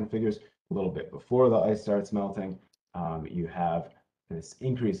talk and figures, a little bit before the ice starts melting, you have this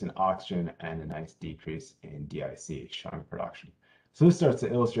increase in oxygen and a nice decrease in DIC showing production. So this starts to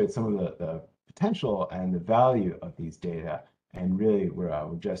illustrate some of the potential and the value of these data, and really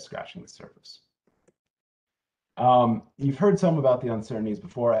we're just scratching the surface. You've heard some about the uncertainties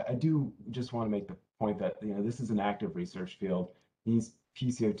before. I do just want to make the point that this is an active research field. These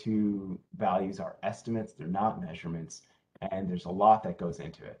PCO2 values are estimates, they're not measurements, and there's a lot that goes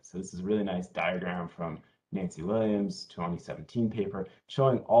into it. So this is a really nice diagram from Nancy Williams' 2017 paper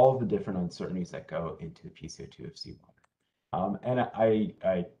showing all of the different uncertainties that go into the PCO2 of seawater. And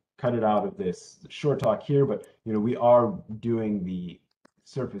I cut it out of this short talk here, but we are doing the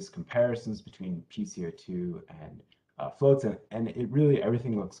surface comparisons between PCO2 and floats, and it really,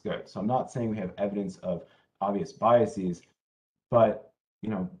 everything looks good. So I'm not saying we have evidence of obvious biases, but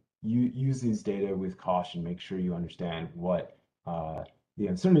you use these data with caution, make sure you understand what the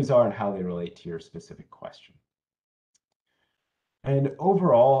uncertainties are and how they relate to your specific question. And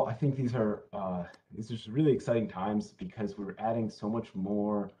overall, I think these are just really exciting times because we're adding so much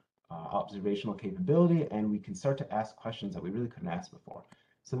more observational capability, and we can start to ask questions that we really couldn't ask before.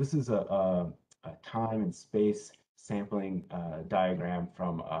 So this is a time and space sampling diagram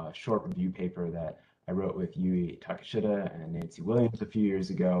from a short review paper that I wrote with Yui Takeshita and Nancy Williams a few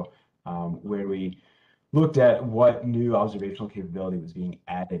years ago, where we looked at what new observational capability was being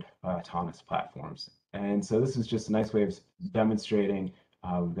added by autonomous platforms. And so this is just a nice way of demonstrating.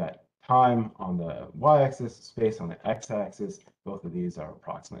 We've got time on the y-axis, space on the x-axis. Both of these are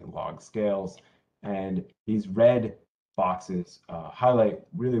approximately log scales. And these red boxes highlight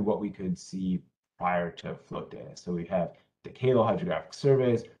really what we could see prior to float data. So we have decadal hydrographic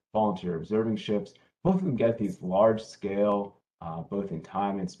surveys, volunteer observing ships. Both of them get these large scale, both in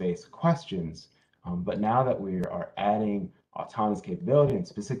time and space questions. But now that we are adding autonomous capability and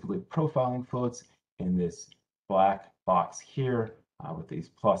specifically profiling floats in this black box here with these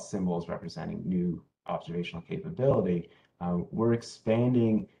plus symbols representing new observational capability, we're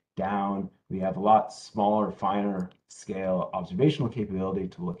expanding down. We have a lot smaller, finer scale observational capability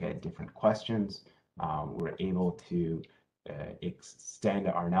to look at different questions. We're able to extend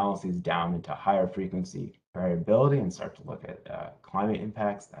our analyses down into higher frequency variability and start to look at climate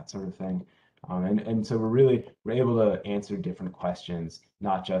impacts, that sort of thing. And so we're able to answer different questions,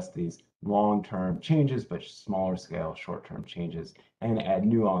 not just these long-term changes, but smaller scale, short-term changes, and add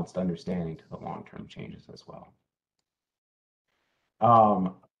nuanced understanding to the long-term changes as well.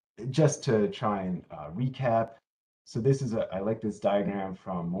 Just to try and recap, so this is I like this diagram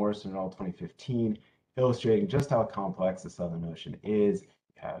from Morrison et al. 2015, illustrating just how complex the Southern Ocean is.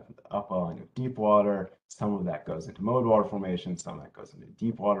 You have upwelling of deep water, some of that goes into mode water formation, some of that goes into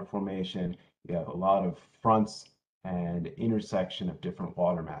deep water formation. You have a lot of fronts and intersection of different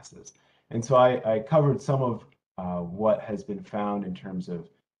water masses. And so I covered some of what has been found in terms of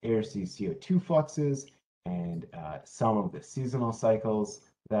air-sea CO2 fluxes and some of the seasonal cycles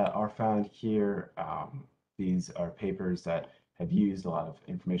that are found here. These are papers that have used a lot of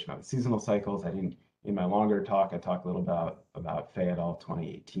information about the seasonal cycles. In my longer talk, I talked a little about Fay et al.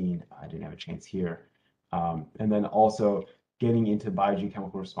 2018. I didn't have a chance here. And then also getting into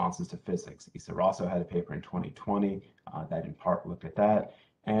biogeochemical responses to physics. Issa Rosso had a paper in 2020 that in part looked at that.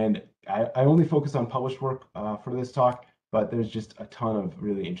 And I only focused on published work for this talk, but there's just a ton of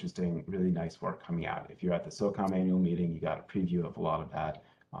really interesting, really nice work coming out. If you're at the SOCOM annual meeting, you got a preview of a lot of that.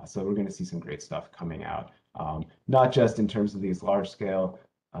 So we're going to see some great stuff coming out, not just in terms of these large scale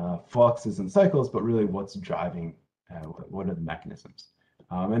fluxes and cycles, but really what's driving, what are the mechanisms.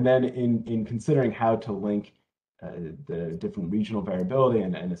 And then in considering how to link the different regional variability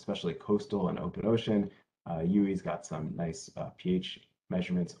and especially coastal and open ocean, UE's got some nice pH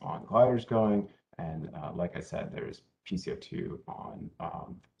measurements on gliders going. And like I said, there's PCO2 on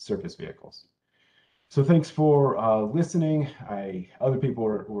surface vehicles. So thanks for listening. Other people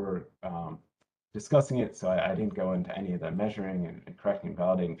were discussing it, so I didn't go into any of the measuring and correcting and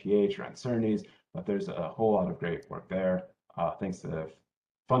validating pH or uncertainties, but there's a whole lot of great work there. Thanks to the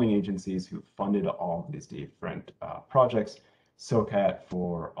funding agencies who funded all of these different projects. SOCAT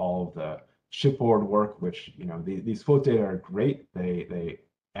for all of the shipboard work, which, you know, these float data are great. They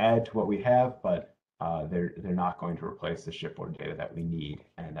add to what we have, but they're not going to replace the shipboard data that we need,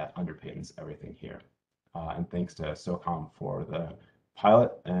 and that underpins everything here. And thanks to SOCOM for the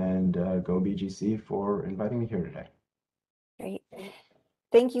pilot, and GO BGC for inviting me here today. Great.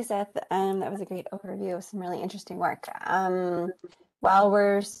 Thank you, Seth. That was a great overview of some really interesting work. While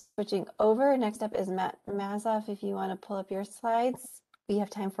we're switching over, next up is Matt Mazloff. If you want to pull up your slides, we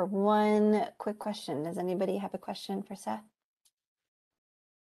have time for one quick question. Does anybody have a question for Seth?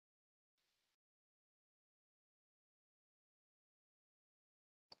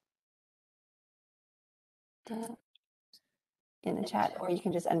 In the chat, or you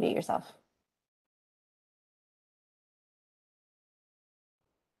can just unmute yourself.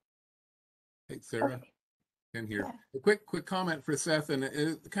 Hey, Sarah, Okay. Ken here. Yeah. A quick comment for Seth, and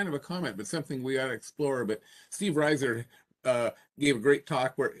kind of a comment, but something we ought to explore. But Steve Reiser gave a great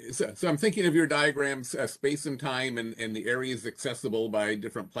talk where, so I'm thinking of your diagrams, space and time, and the areas accessible by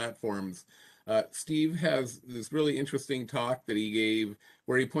different platforms. Steve has this really interesting talk that he gave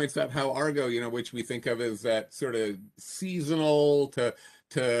where he points out how Argo, you know, which we think of as that sort of seasonal to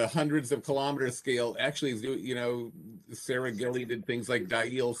hundreds of kilometer scale, actually is, you know, Sarah Gilly did things like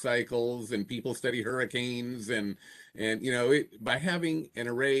diel cycles, and people study hurricanes, and you know, by having an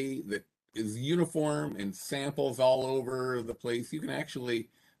array that is uniform and samples all over the place, you can actually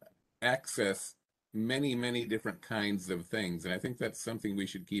access many different kinds of things, and I think that's something we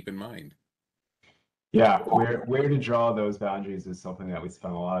should keep in mind. Yeah, where to draw those boundaries is something that we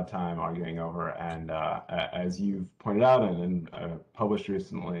spend a lot of time arguing over. And as you've pointed out and published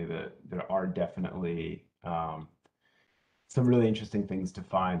recently, that there are definitely some really interesting things to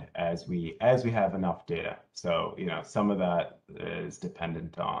find as we have enough data. So, you know, some of that is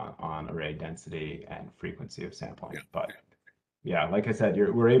dependent on array density and frequency of sampling. Yeah. But yeah, like I said,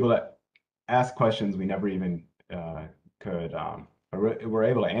 we're able to ask questions we never even could. We're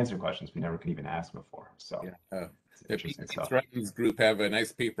able to answer questions we never could even ask before. So yeah. The interesting stuff. Threatens group have a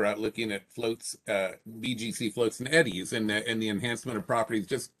nice paper out looking at floats, BGC floats and eddies, and the enhancement of properties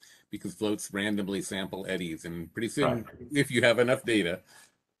just because floats randomly sample eddies, and pretty soon, if you have enough data,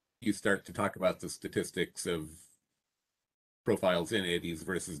 you start to talk about the statistics of profiles in eddies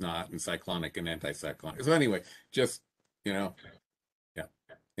versus not, and cyclonic and anticyclonic. So anyway, just, you know, yeah,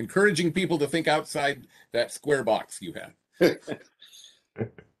 encouraging people to think outside that square box you have.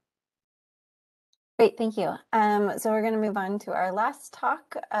 Great, thank you. So we're going to move on to our last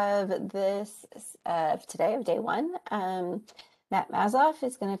talk of this today, of day one. Matt Mazloff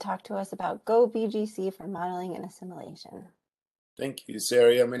is going to talk to us about GO BGC for modeling and assimilation. Thank you,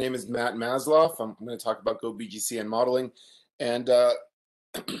 Sarah. My name is Matt Mazloff. I'm going to talk about GO BGC and modeling. And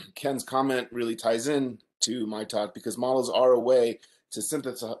Ken's comment really ties in to my talk, because models are a way to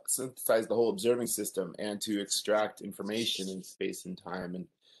synthesize the whole observing system and to extract information in space and time.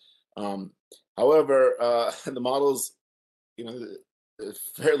 And however, the models, you know, are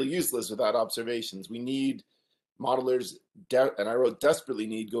fairly useless without observations. We need modelers, and I wrote desperately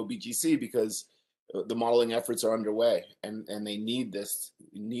need GO BGC because the modeling efforts are underway, and they need this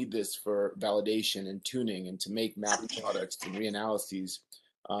for validation and tuning, and to make map products and reanalyses,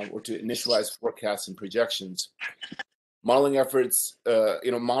 or to initialize forecasts and projections. Modeling efforts,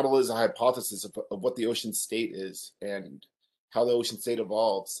 you know, model is a hypothesis of what the ocean state is and how the ocean state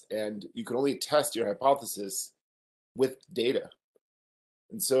evolves, and you can only test your hypothesis with data.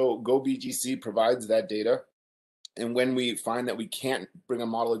 And so GO BGC provides that data. And when we find that we can't bring a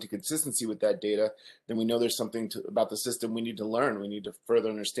model into consistency with that data, then we know there's something about the system we need to learn, we need to further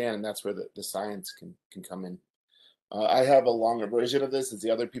understand, and that's where the science can come in. I have a longer version of this, as the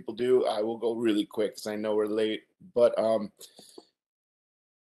other people do. I will go really quick because I know we're late. But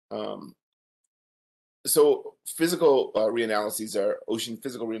so physical reanalyses ocean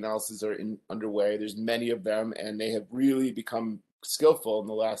physical reanalyses are underway. There's many of them, and they have really become skillful in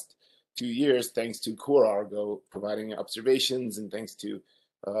the last few years, thanks to core Argo providing observations, and thanks to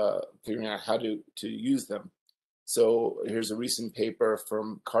figuring out how to use them. So here's a recent paper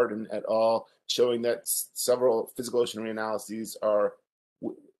from Carden et al. Showing that several physical ocean reanalyses are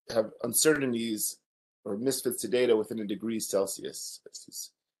have uncertainties or misfits to data within a degree Celsius.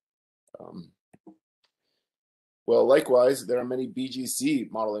 Well, likewise, there are many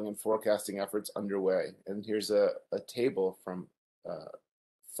BGC modeling and forecasting efforts underway. And here's a table from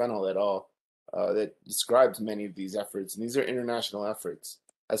Fennell et al. That describes many of these efforts. And these are international efforts.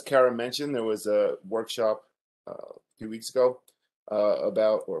 As Cara mentioned, there was a workshop a few weeks ago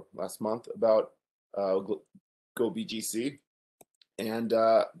or last month, about GO BGC. And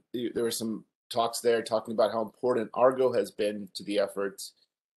there were some talks there talking about how important Argo has been to the efforts,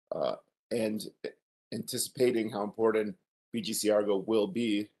 and anticipating how important BGC Argo will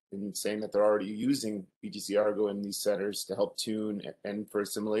be, and saying that they're already using BGC Argo in these centers to help tune and for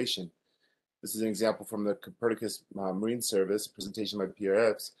assimilation. This is an example from the Copernicus Marine Service presentation by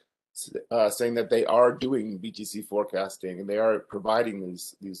PRFs, saying that they are doing BGC forecasting and they are providing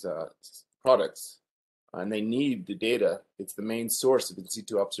these products, and they need the data. It's the main source of in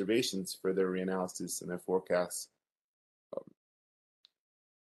situ observations for their reanalysis and their forecasts.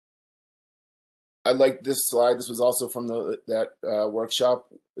 I like this slide. This was also from that workshop.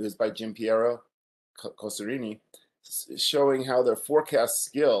 It was by Jim Piero Coserini, showing how their forecast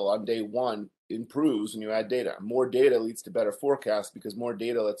skill on day one improves when you add data. More data leads to better forecast because more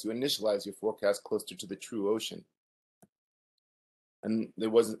data lets you initialize your forecast closer to the true ocean. And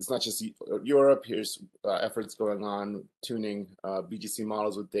it's not just Europe. Here's efforts going on tuning BGC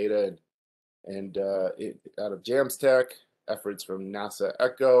models with data, and out of Jamstech, efforts from NASA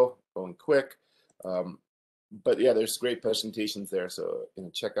ECHO going quick. But yeah, there's great presentations there. So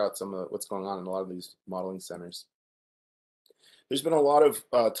check out some of what's going on in a lot of these modeling centers. There's been a lot of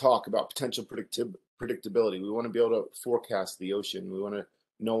talk about potential predictability. We want to be able to forecast the ocean. We want to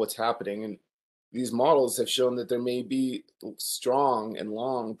know what's happening. And these models have shown that there may be strong and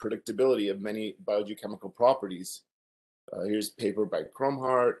long predictability of many biogeochemical properties. Here's a paper by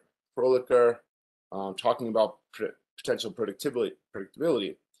Kromhart, Frolicker, talking about potential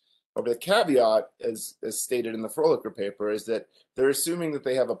predictability. But the caveat, as stated in the Frolicker paper, is that they're assuming that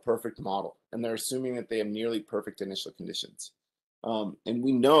they have a perfect model, and they're assuming that they have nearly perfect initial conditions. And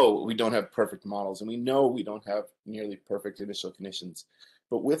we know we don't have perfect models, and we know we don't have nearly perfect initial conditions.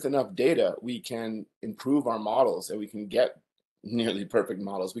 But with enough data, we can improve our models, and we can get nearly perfect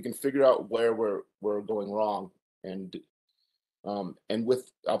models. We can figure out where we're going wrong, and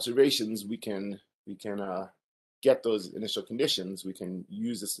with observations, we can get those initial conditions. We can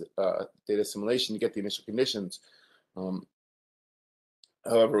use this data assimilation to get the initial conditions.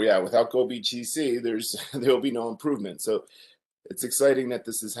 However, yeah, without GO BGC, there will be no improvement. So it's exciting that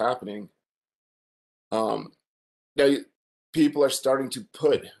this is happening. Now, people are starting to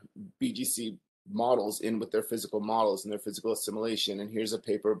put BGC models in with their physical models and their physical assimilation. And here's a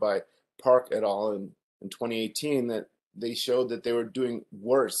paper by Park et al. in 2018 that they showed that they were doing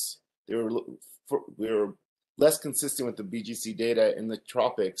worse. We were less consistent with the BGC data in the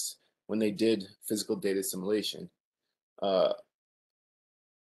tropics when they did physical data assimilation.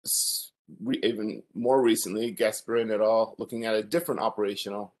 Even more recently, Gasparin et al. Looking at a different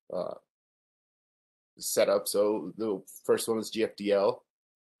operational setup. So the first one is GFDL,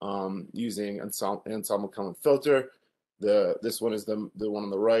 using ensemble common filter. This one is the one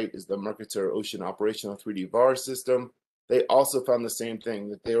on the right is the Mercator Ocean Operational 3D VAR system. They also found the same thing,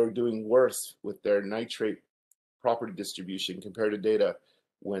 that they were doing worse with their nitrate property distribution compared to data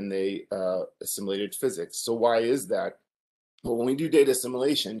when they assimilated physics. So why is that? Well, when we do data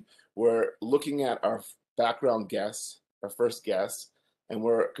assimilation, we're looking at our background guess, our first guess, and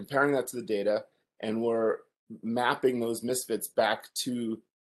we're comparing that to the data, and we're mapping those misfits back to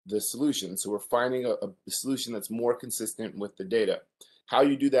the solution. So we're finding a solution that's more consistent with the data. How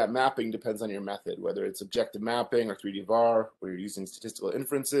you do that mapping depends on your method, whether it's objective mapping or 3D VAR, where you're using statistical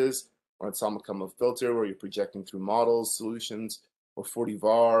inferences, or ensemble common filter, where you're projecting through models, solutions, or 4D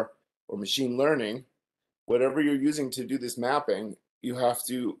VAR, or machine learning. Whatever you're using to do this mapping, you have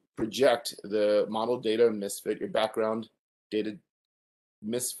to project the model data misfit, your background data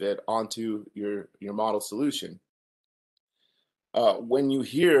misfit, onto your model solution. When you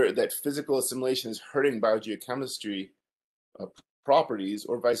hear that physical assimilation is hurting biogeochemistry properties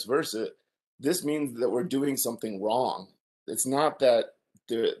or vice versa, this means that we're doing something wrong. It's not that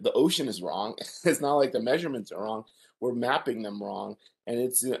the ocean is wrong. It's not like the measurements are wrong. We're mapping them wrong, and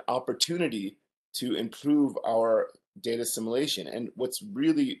it's an opportunity to improve our data assimilation. And what's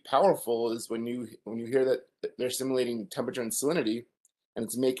really powerful is when you hear that they're simulating temperature and salinity, and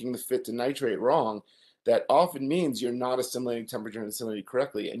it's making the fit to nitrate wrong, that often means you're not assimilating temperature and salinity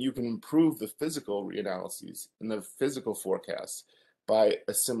correctly, and you can improve the physical reanalyses and the physical forecasts by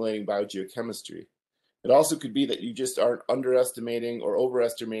assimilating biogeochemistry. It also could be that you just aren't underestimating or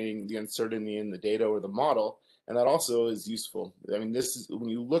overestimating the uncertainty in the data or the model, and that also is useful. I mean, this is, when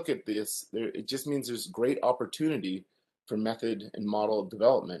you look at this, it just means there's great opportunity for method and model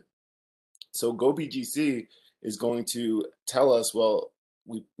development. So GO BGC is going to tell us, well,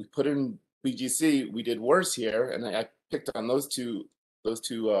 we put in BGC, we did worse here, and I picked on those two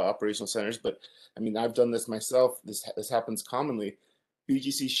operational centers, but I mean, I've done this myself. This happens commonly.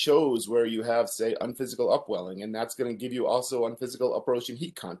 BGC shows where you have, say, unphysical upwelling, and that's going to give you also unphysical upper ocean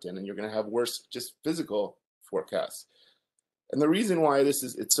heat content, and you're going to have worse just physical forecasts. And the reason why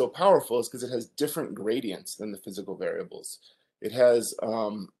it's so powerful is because it has different gradients than the physical variables. It has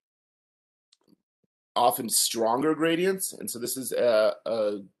often stronger gradients, and so this is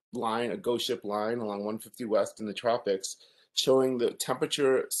a line, a GO ship line along 150 West in the tropics, showing the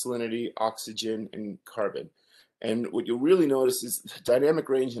temperature, salinity, oxygen, and carbon. And what you'll really notice is the dynamic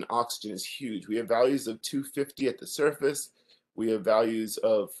range in oxygen is huge. We have values of 250 at the surface. We have values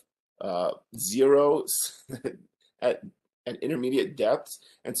of 0 at intermediate depths.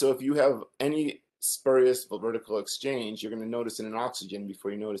 And so if you have any spurious vertical exchange, you're going to notice it in oxygen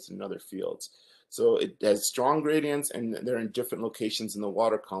before you notice it in other fields. So it has strong gradients, and they're in different locations in the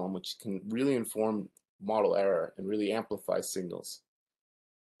water column, which can really inform model error and really amplify signals.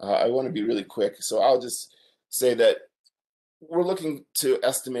 I want to be really quick, so I'll just say that we're looking to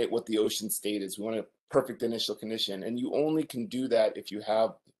estimate what the ocean state is. We want a perfect initial condition, and you only can do that if you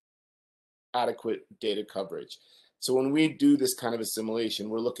have adequate data coverage. So when we do this kind of assimilation,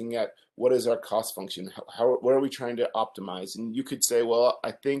 we're looking at what is our cost function, what are we trying to optimize? And you could say, well,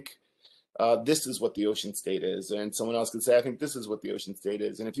 I think this is what the ocean state is, and someone else could say, I think this is what the ocean state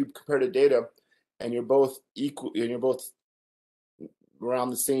is. And if you compare the data, and you're both equal, and you're both around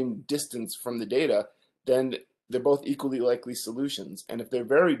the same distance from the data, then they're both equally likely solutions. And if they're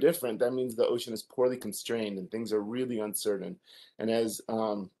very different, that means the ocean is poorly constrained and things are really uncertain. And as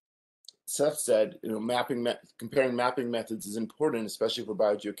Seth said, comparing mapping methods is important, especially for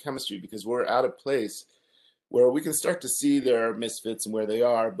biogeochemistry, because we're at a place where we can start to see their misfits and where they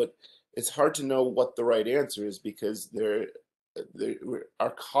are, but it's hard to know what the right answer is, because our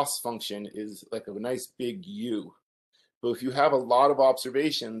cost function is like a nice big U. But if you have a lot of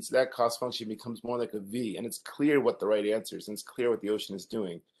observations, that cost function becomes more like a V, and it's clear what the right answer is, and it's clear what the ocean is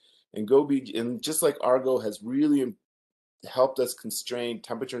doing. And and just like Argo has really helped us constrain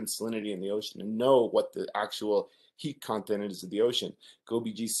temperature and salinity in the ocean and know what the actual heat content is of the ocean, GO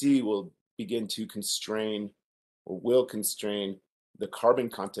BGC will begin to constrain, or will constrain, the carbon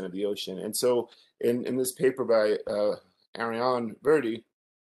content of the ocean. And so in this paper by Ariane Verdi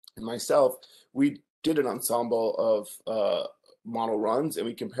and myself, we did an ensemble of model runs, and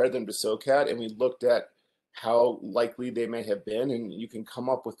we compared them to SOCAT, and we looked at how likely they may have been, and you can come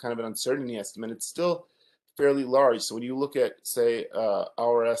up with kind of an uncertainty estimate. It's still fairly large. So when you look at, say,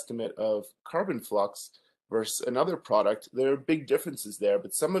 our estimate of carbon flux versus another product, there are big differences there,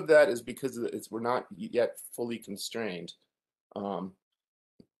 but some of that is because we're not yet fully constrained.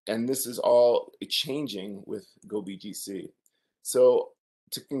 And this is all changing with GO BGC. So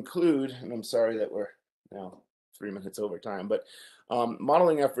to conclude, and I'm sorry that we're now 3 minutes over time, but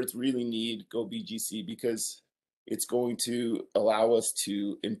modeling efforts really need GO BGC because it's going to allow us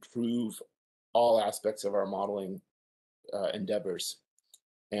to improve all aspects of our modeling endeavors.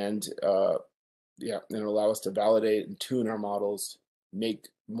 And yeah, and it'll allow us to validate and tune our models, make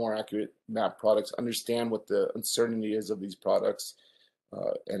more accurate map products, understand what the uncertainty is of these products,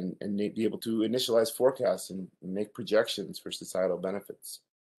 and be able to initialize forecasts and make projections for societal benefits.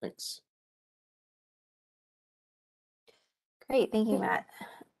 Thanks. Great, thank you, Matt.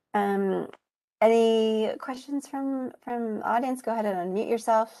 Any questions from the audience? Go ahead and unmute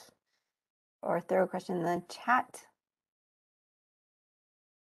yourself or throw a question in the chat.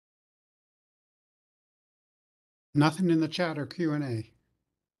 Nothing in the chat or Q&A.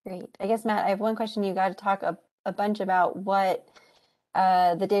 Great. I guess, Matt, I have one question. You got to talk a bunch about what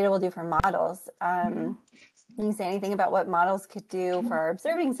the data will do for models. Can you say anything about what models could do for our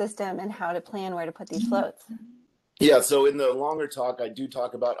observing system and how to plan where to put these floats? Yeah, so in the longer talk, I do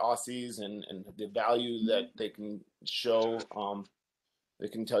talk about Aussies and the value that they can show. They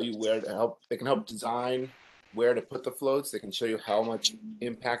can tell you where to help. They can help design where to put the floats. They can show you how much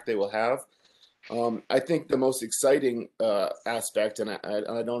impact they will have. I think the most exciting aspect, and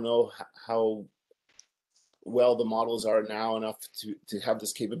I don't know how well the models are now enough to have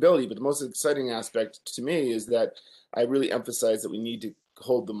this capability, but the most exciting aspect to me is that I really emphasize that we need to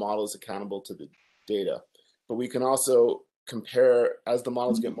hold the models accountable to the data. But we can also compare, as the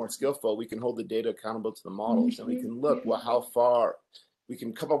models get more skillful, we can hold the data accountable to the models, and we can look, well, how far we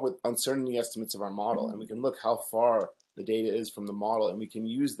can come up with uncertainty estimates of our model, and we can look how far the data is from the model, and we can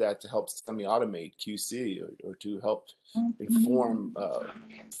use that to help semi-automate QC or to help inform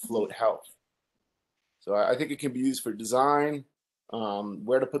float health. So I think it can be used for design,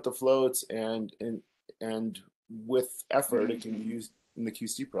 where to put the floats, and with effort, it can be used in the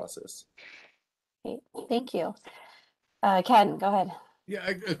QC process. Okay, thank you. Ken, go ahead. Yeah,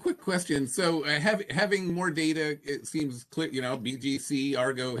 a quick question. So having more data, it seems clear, you know, BGC,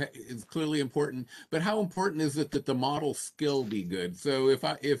 Argo is clearly important, but how important is it that the model skill be good? So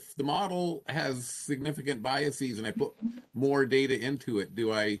if the model has significant biases and I put more data into it,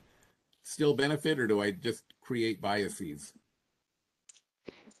 do I still benefit or do I just create biases?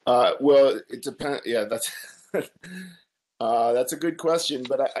 Well, it depends. Yeah, that's a good question,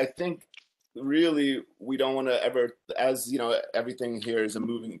 but I think really we don't want to ever, as you know, everything here is a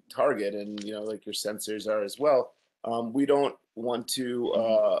moving target, and you know, like your sensors are as well. We don't want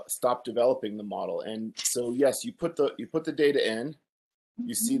to stop developing the model, and so yes, you put the data in.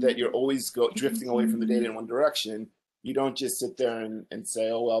 You see that you're always drifting away from the data in one direction. You don't just sit there and say,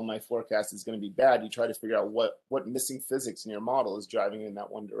 oh, well, my forecast is going to be bad. You try to figure out what missing physics in your model is driving in that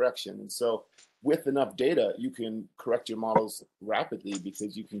one direction. And so with enough data, you can correct your models rapidly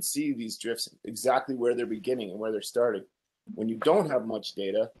because you can see these drifts exactly where they're beginning and where they're starting. When you don't have much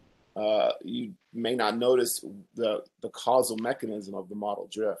data, you may not notice the causal mechanism of the model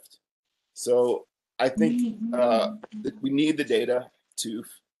drift. So I think that we need the data to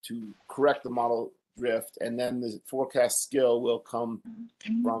correct the model drift, and then the forecast skill will come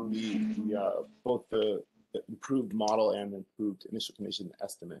from both the improved model and improved initial condition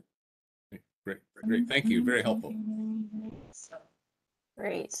estimate. Great. Thank you. Very helpful.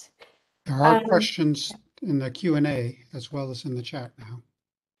 Great. There are questions in the Q&A as well as in the chat now.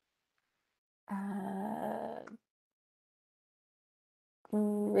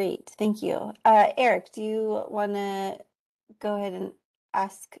 Great, thank you. Eric, do you want to go ahead and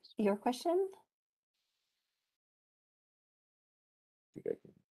ask your question?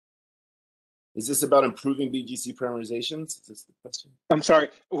 Is this about improving BGC parameterizations? Is this the question? I'm sorry.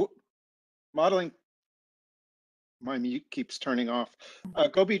 Modeling, my mute keeps turning off.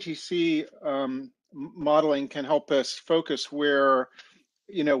 GO BGC modeling can help us focus where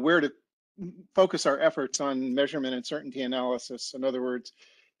to focus our efforts on measurement and certainty analysis. In other words,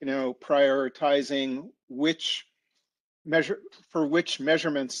 prioritizing which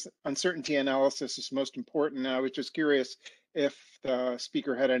measurements uncertainty analysis is most important. And I was just curious if the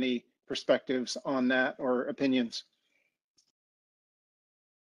speaker had any perspectives on that or opinions.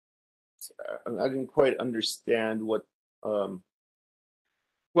 I didn't quite understand what. Well,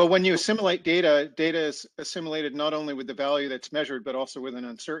 when you assimilate data is assimilated not only with the value that's measured, but also with an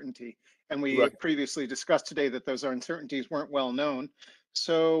uncertainty. And we previously discussed today that those uncertainties weren't well known.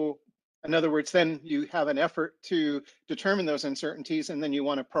 So in other words, then you have an effort to determine those uncertainties, and then you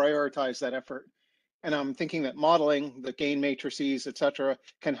want to prioritize that effort. And I'm thinking that modeling, the gain matrices, et cetera,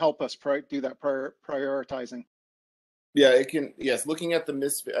 can help us do that prioritizing. Yeah, it can. Yes, looking at the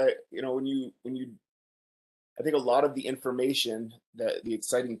misfit, I think a lot of the information, the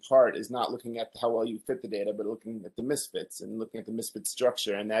exciting part is not looking at how well you fit the data, but looking at the misfits and looking at the misfit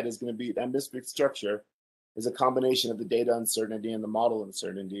structure. And that is going to be, that misfit structure is a combination of the data uncertainty and the model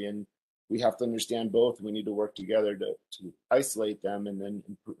uncertainty. And we have to understand both. We need to work together to isolate them and then,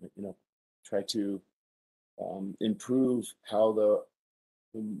 try to improve how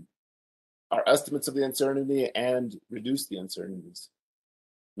our estimates of the uncertainty and reduce the uncertainties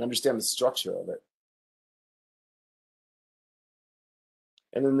and understand the structure of it.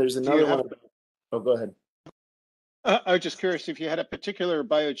 And then there's another one. Oh, go ahead. I was just curious if you had a particular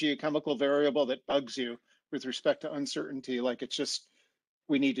biogeochemical variable that bugs you with respect to uncertainty, like it's just,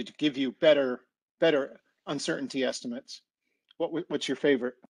 we needed to give you better uncertainty estimates. What's your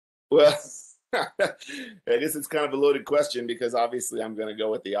favorite? Well, I guess it's kind of a loaded question because obviously I'm going to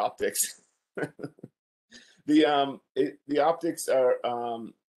go with the optics. The optics are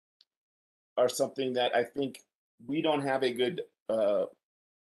something that I think we don't have a good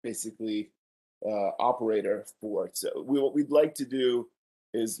operator for it. So what we'd like to do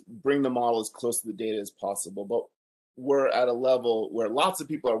is bring the model as close to the data as possible, but we're at a level where lots of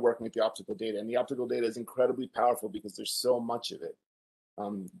people are working with the optical data, and the optical data is incredibly powerful because there's so much of it,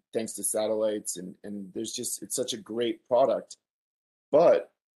 thanks to satellites, and it's such a great product.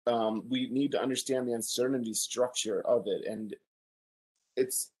 But we need to understand the uncertainty structure of it, and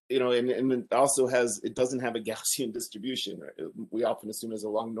it's and it also it doesn't have a Gaussian distribution. Right? We often assume it's a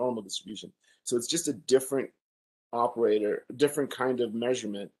long normal distribution. So it's just a different operator, different kind of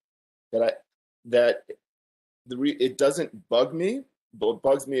measurement it doesn't bug me, what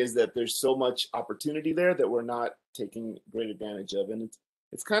bugs me is that there's so much opportunity there that we're not taking great advantage of. And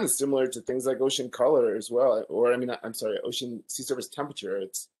it's kind of similar to things like ocean color as well, or I mean, I'm sorry, ocean sea surface temperature.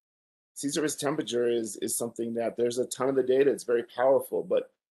 Sea surface temperature is something that there's a ton of the data. It's very powerful,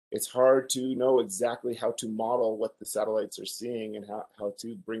 but it's hard to know exactly how to model what the satellites are seeing and how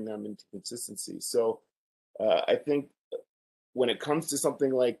to bring them into consistency. So I think when it comes to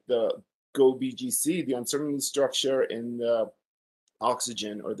something like the GO BGC, the uncertainty structure in the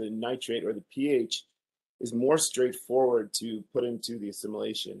oxygen or the nitrate or the pH is more straightforward to put into the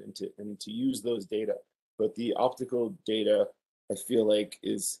assimilation and to use those data. But the optical data, I feel like,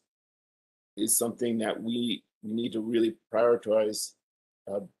 is something that we need to really prioritize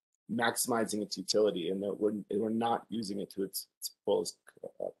maximizing its utility, and that we're not using it to its fullest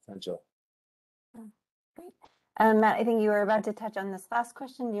potential. Great. Matt, I think you were about to touch on this last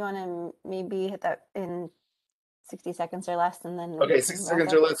question. Do you want to maybe hit that in 60 seconds or less, and then okay, 60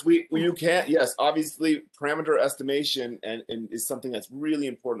 seconds or less. You can, yes, obviously parameter estimation and is something that's really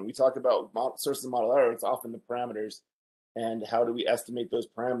important. We talk about sources of model error. It's often the parameters, and how do we estimate those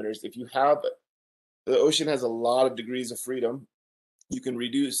parameters? If you have, the ocean has a lot of degrees of freedom. You can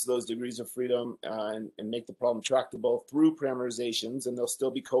reduce those degrees of freedom and make the problem tractable through parameterizations, and there'll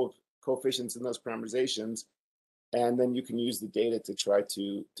still be coefficients in those parameterizations. And then you can use the data to try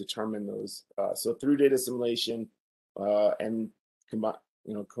to determine those. So through data assimilation and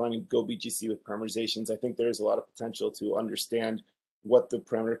combining GO BGC with parameterizations, I think there's a lot of potential to understand what the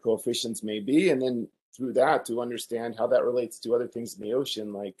parameter coefficients may be, and then through that to understand how that relates to other things in the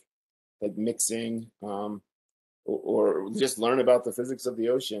ocean, like mixing, or just learn about the physics of the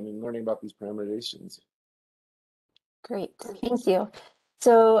ocean and learning about these parameterizations. Great, thank you.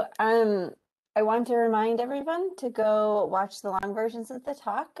 So I want to remind everyone to go watch the long versions of the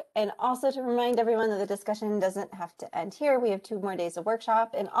talk, and also to remind everyone that the discussion doesn't have to end here. We have 2 more days of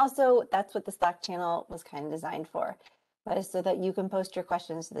workshop, and also that's what the Slack channel was kind of designed for, so that you can post your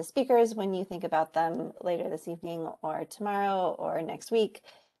questions to the speakers when you think about them later this evening or tomorrow or next week.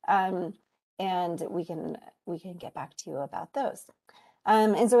 And we can get back to you about those.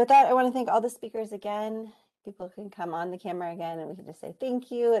 And so with that, I want to thank all the speakers again. People can come on the camera again, and we can just say thank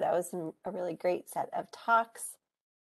you. That was a really great set of talks.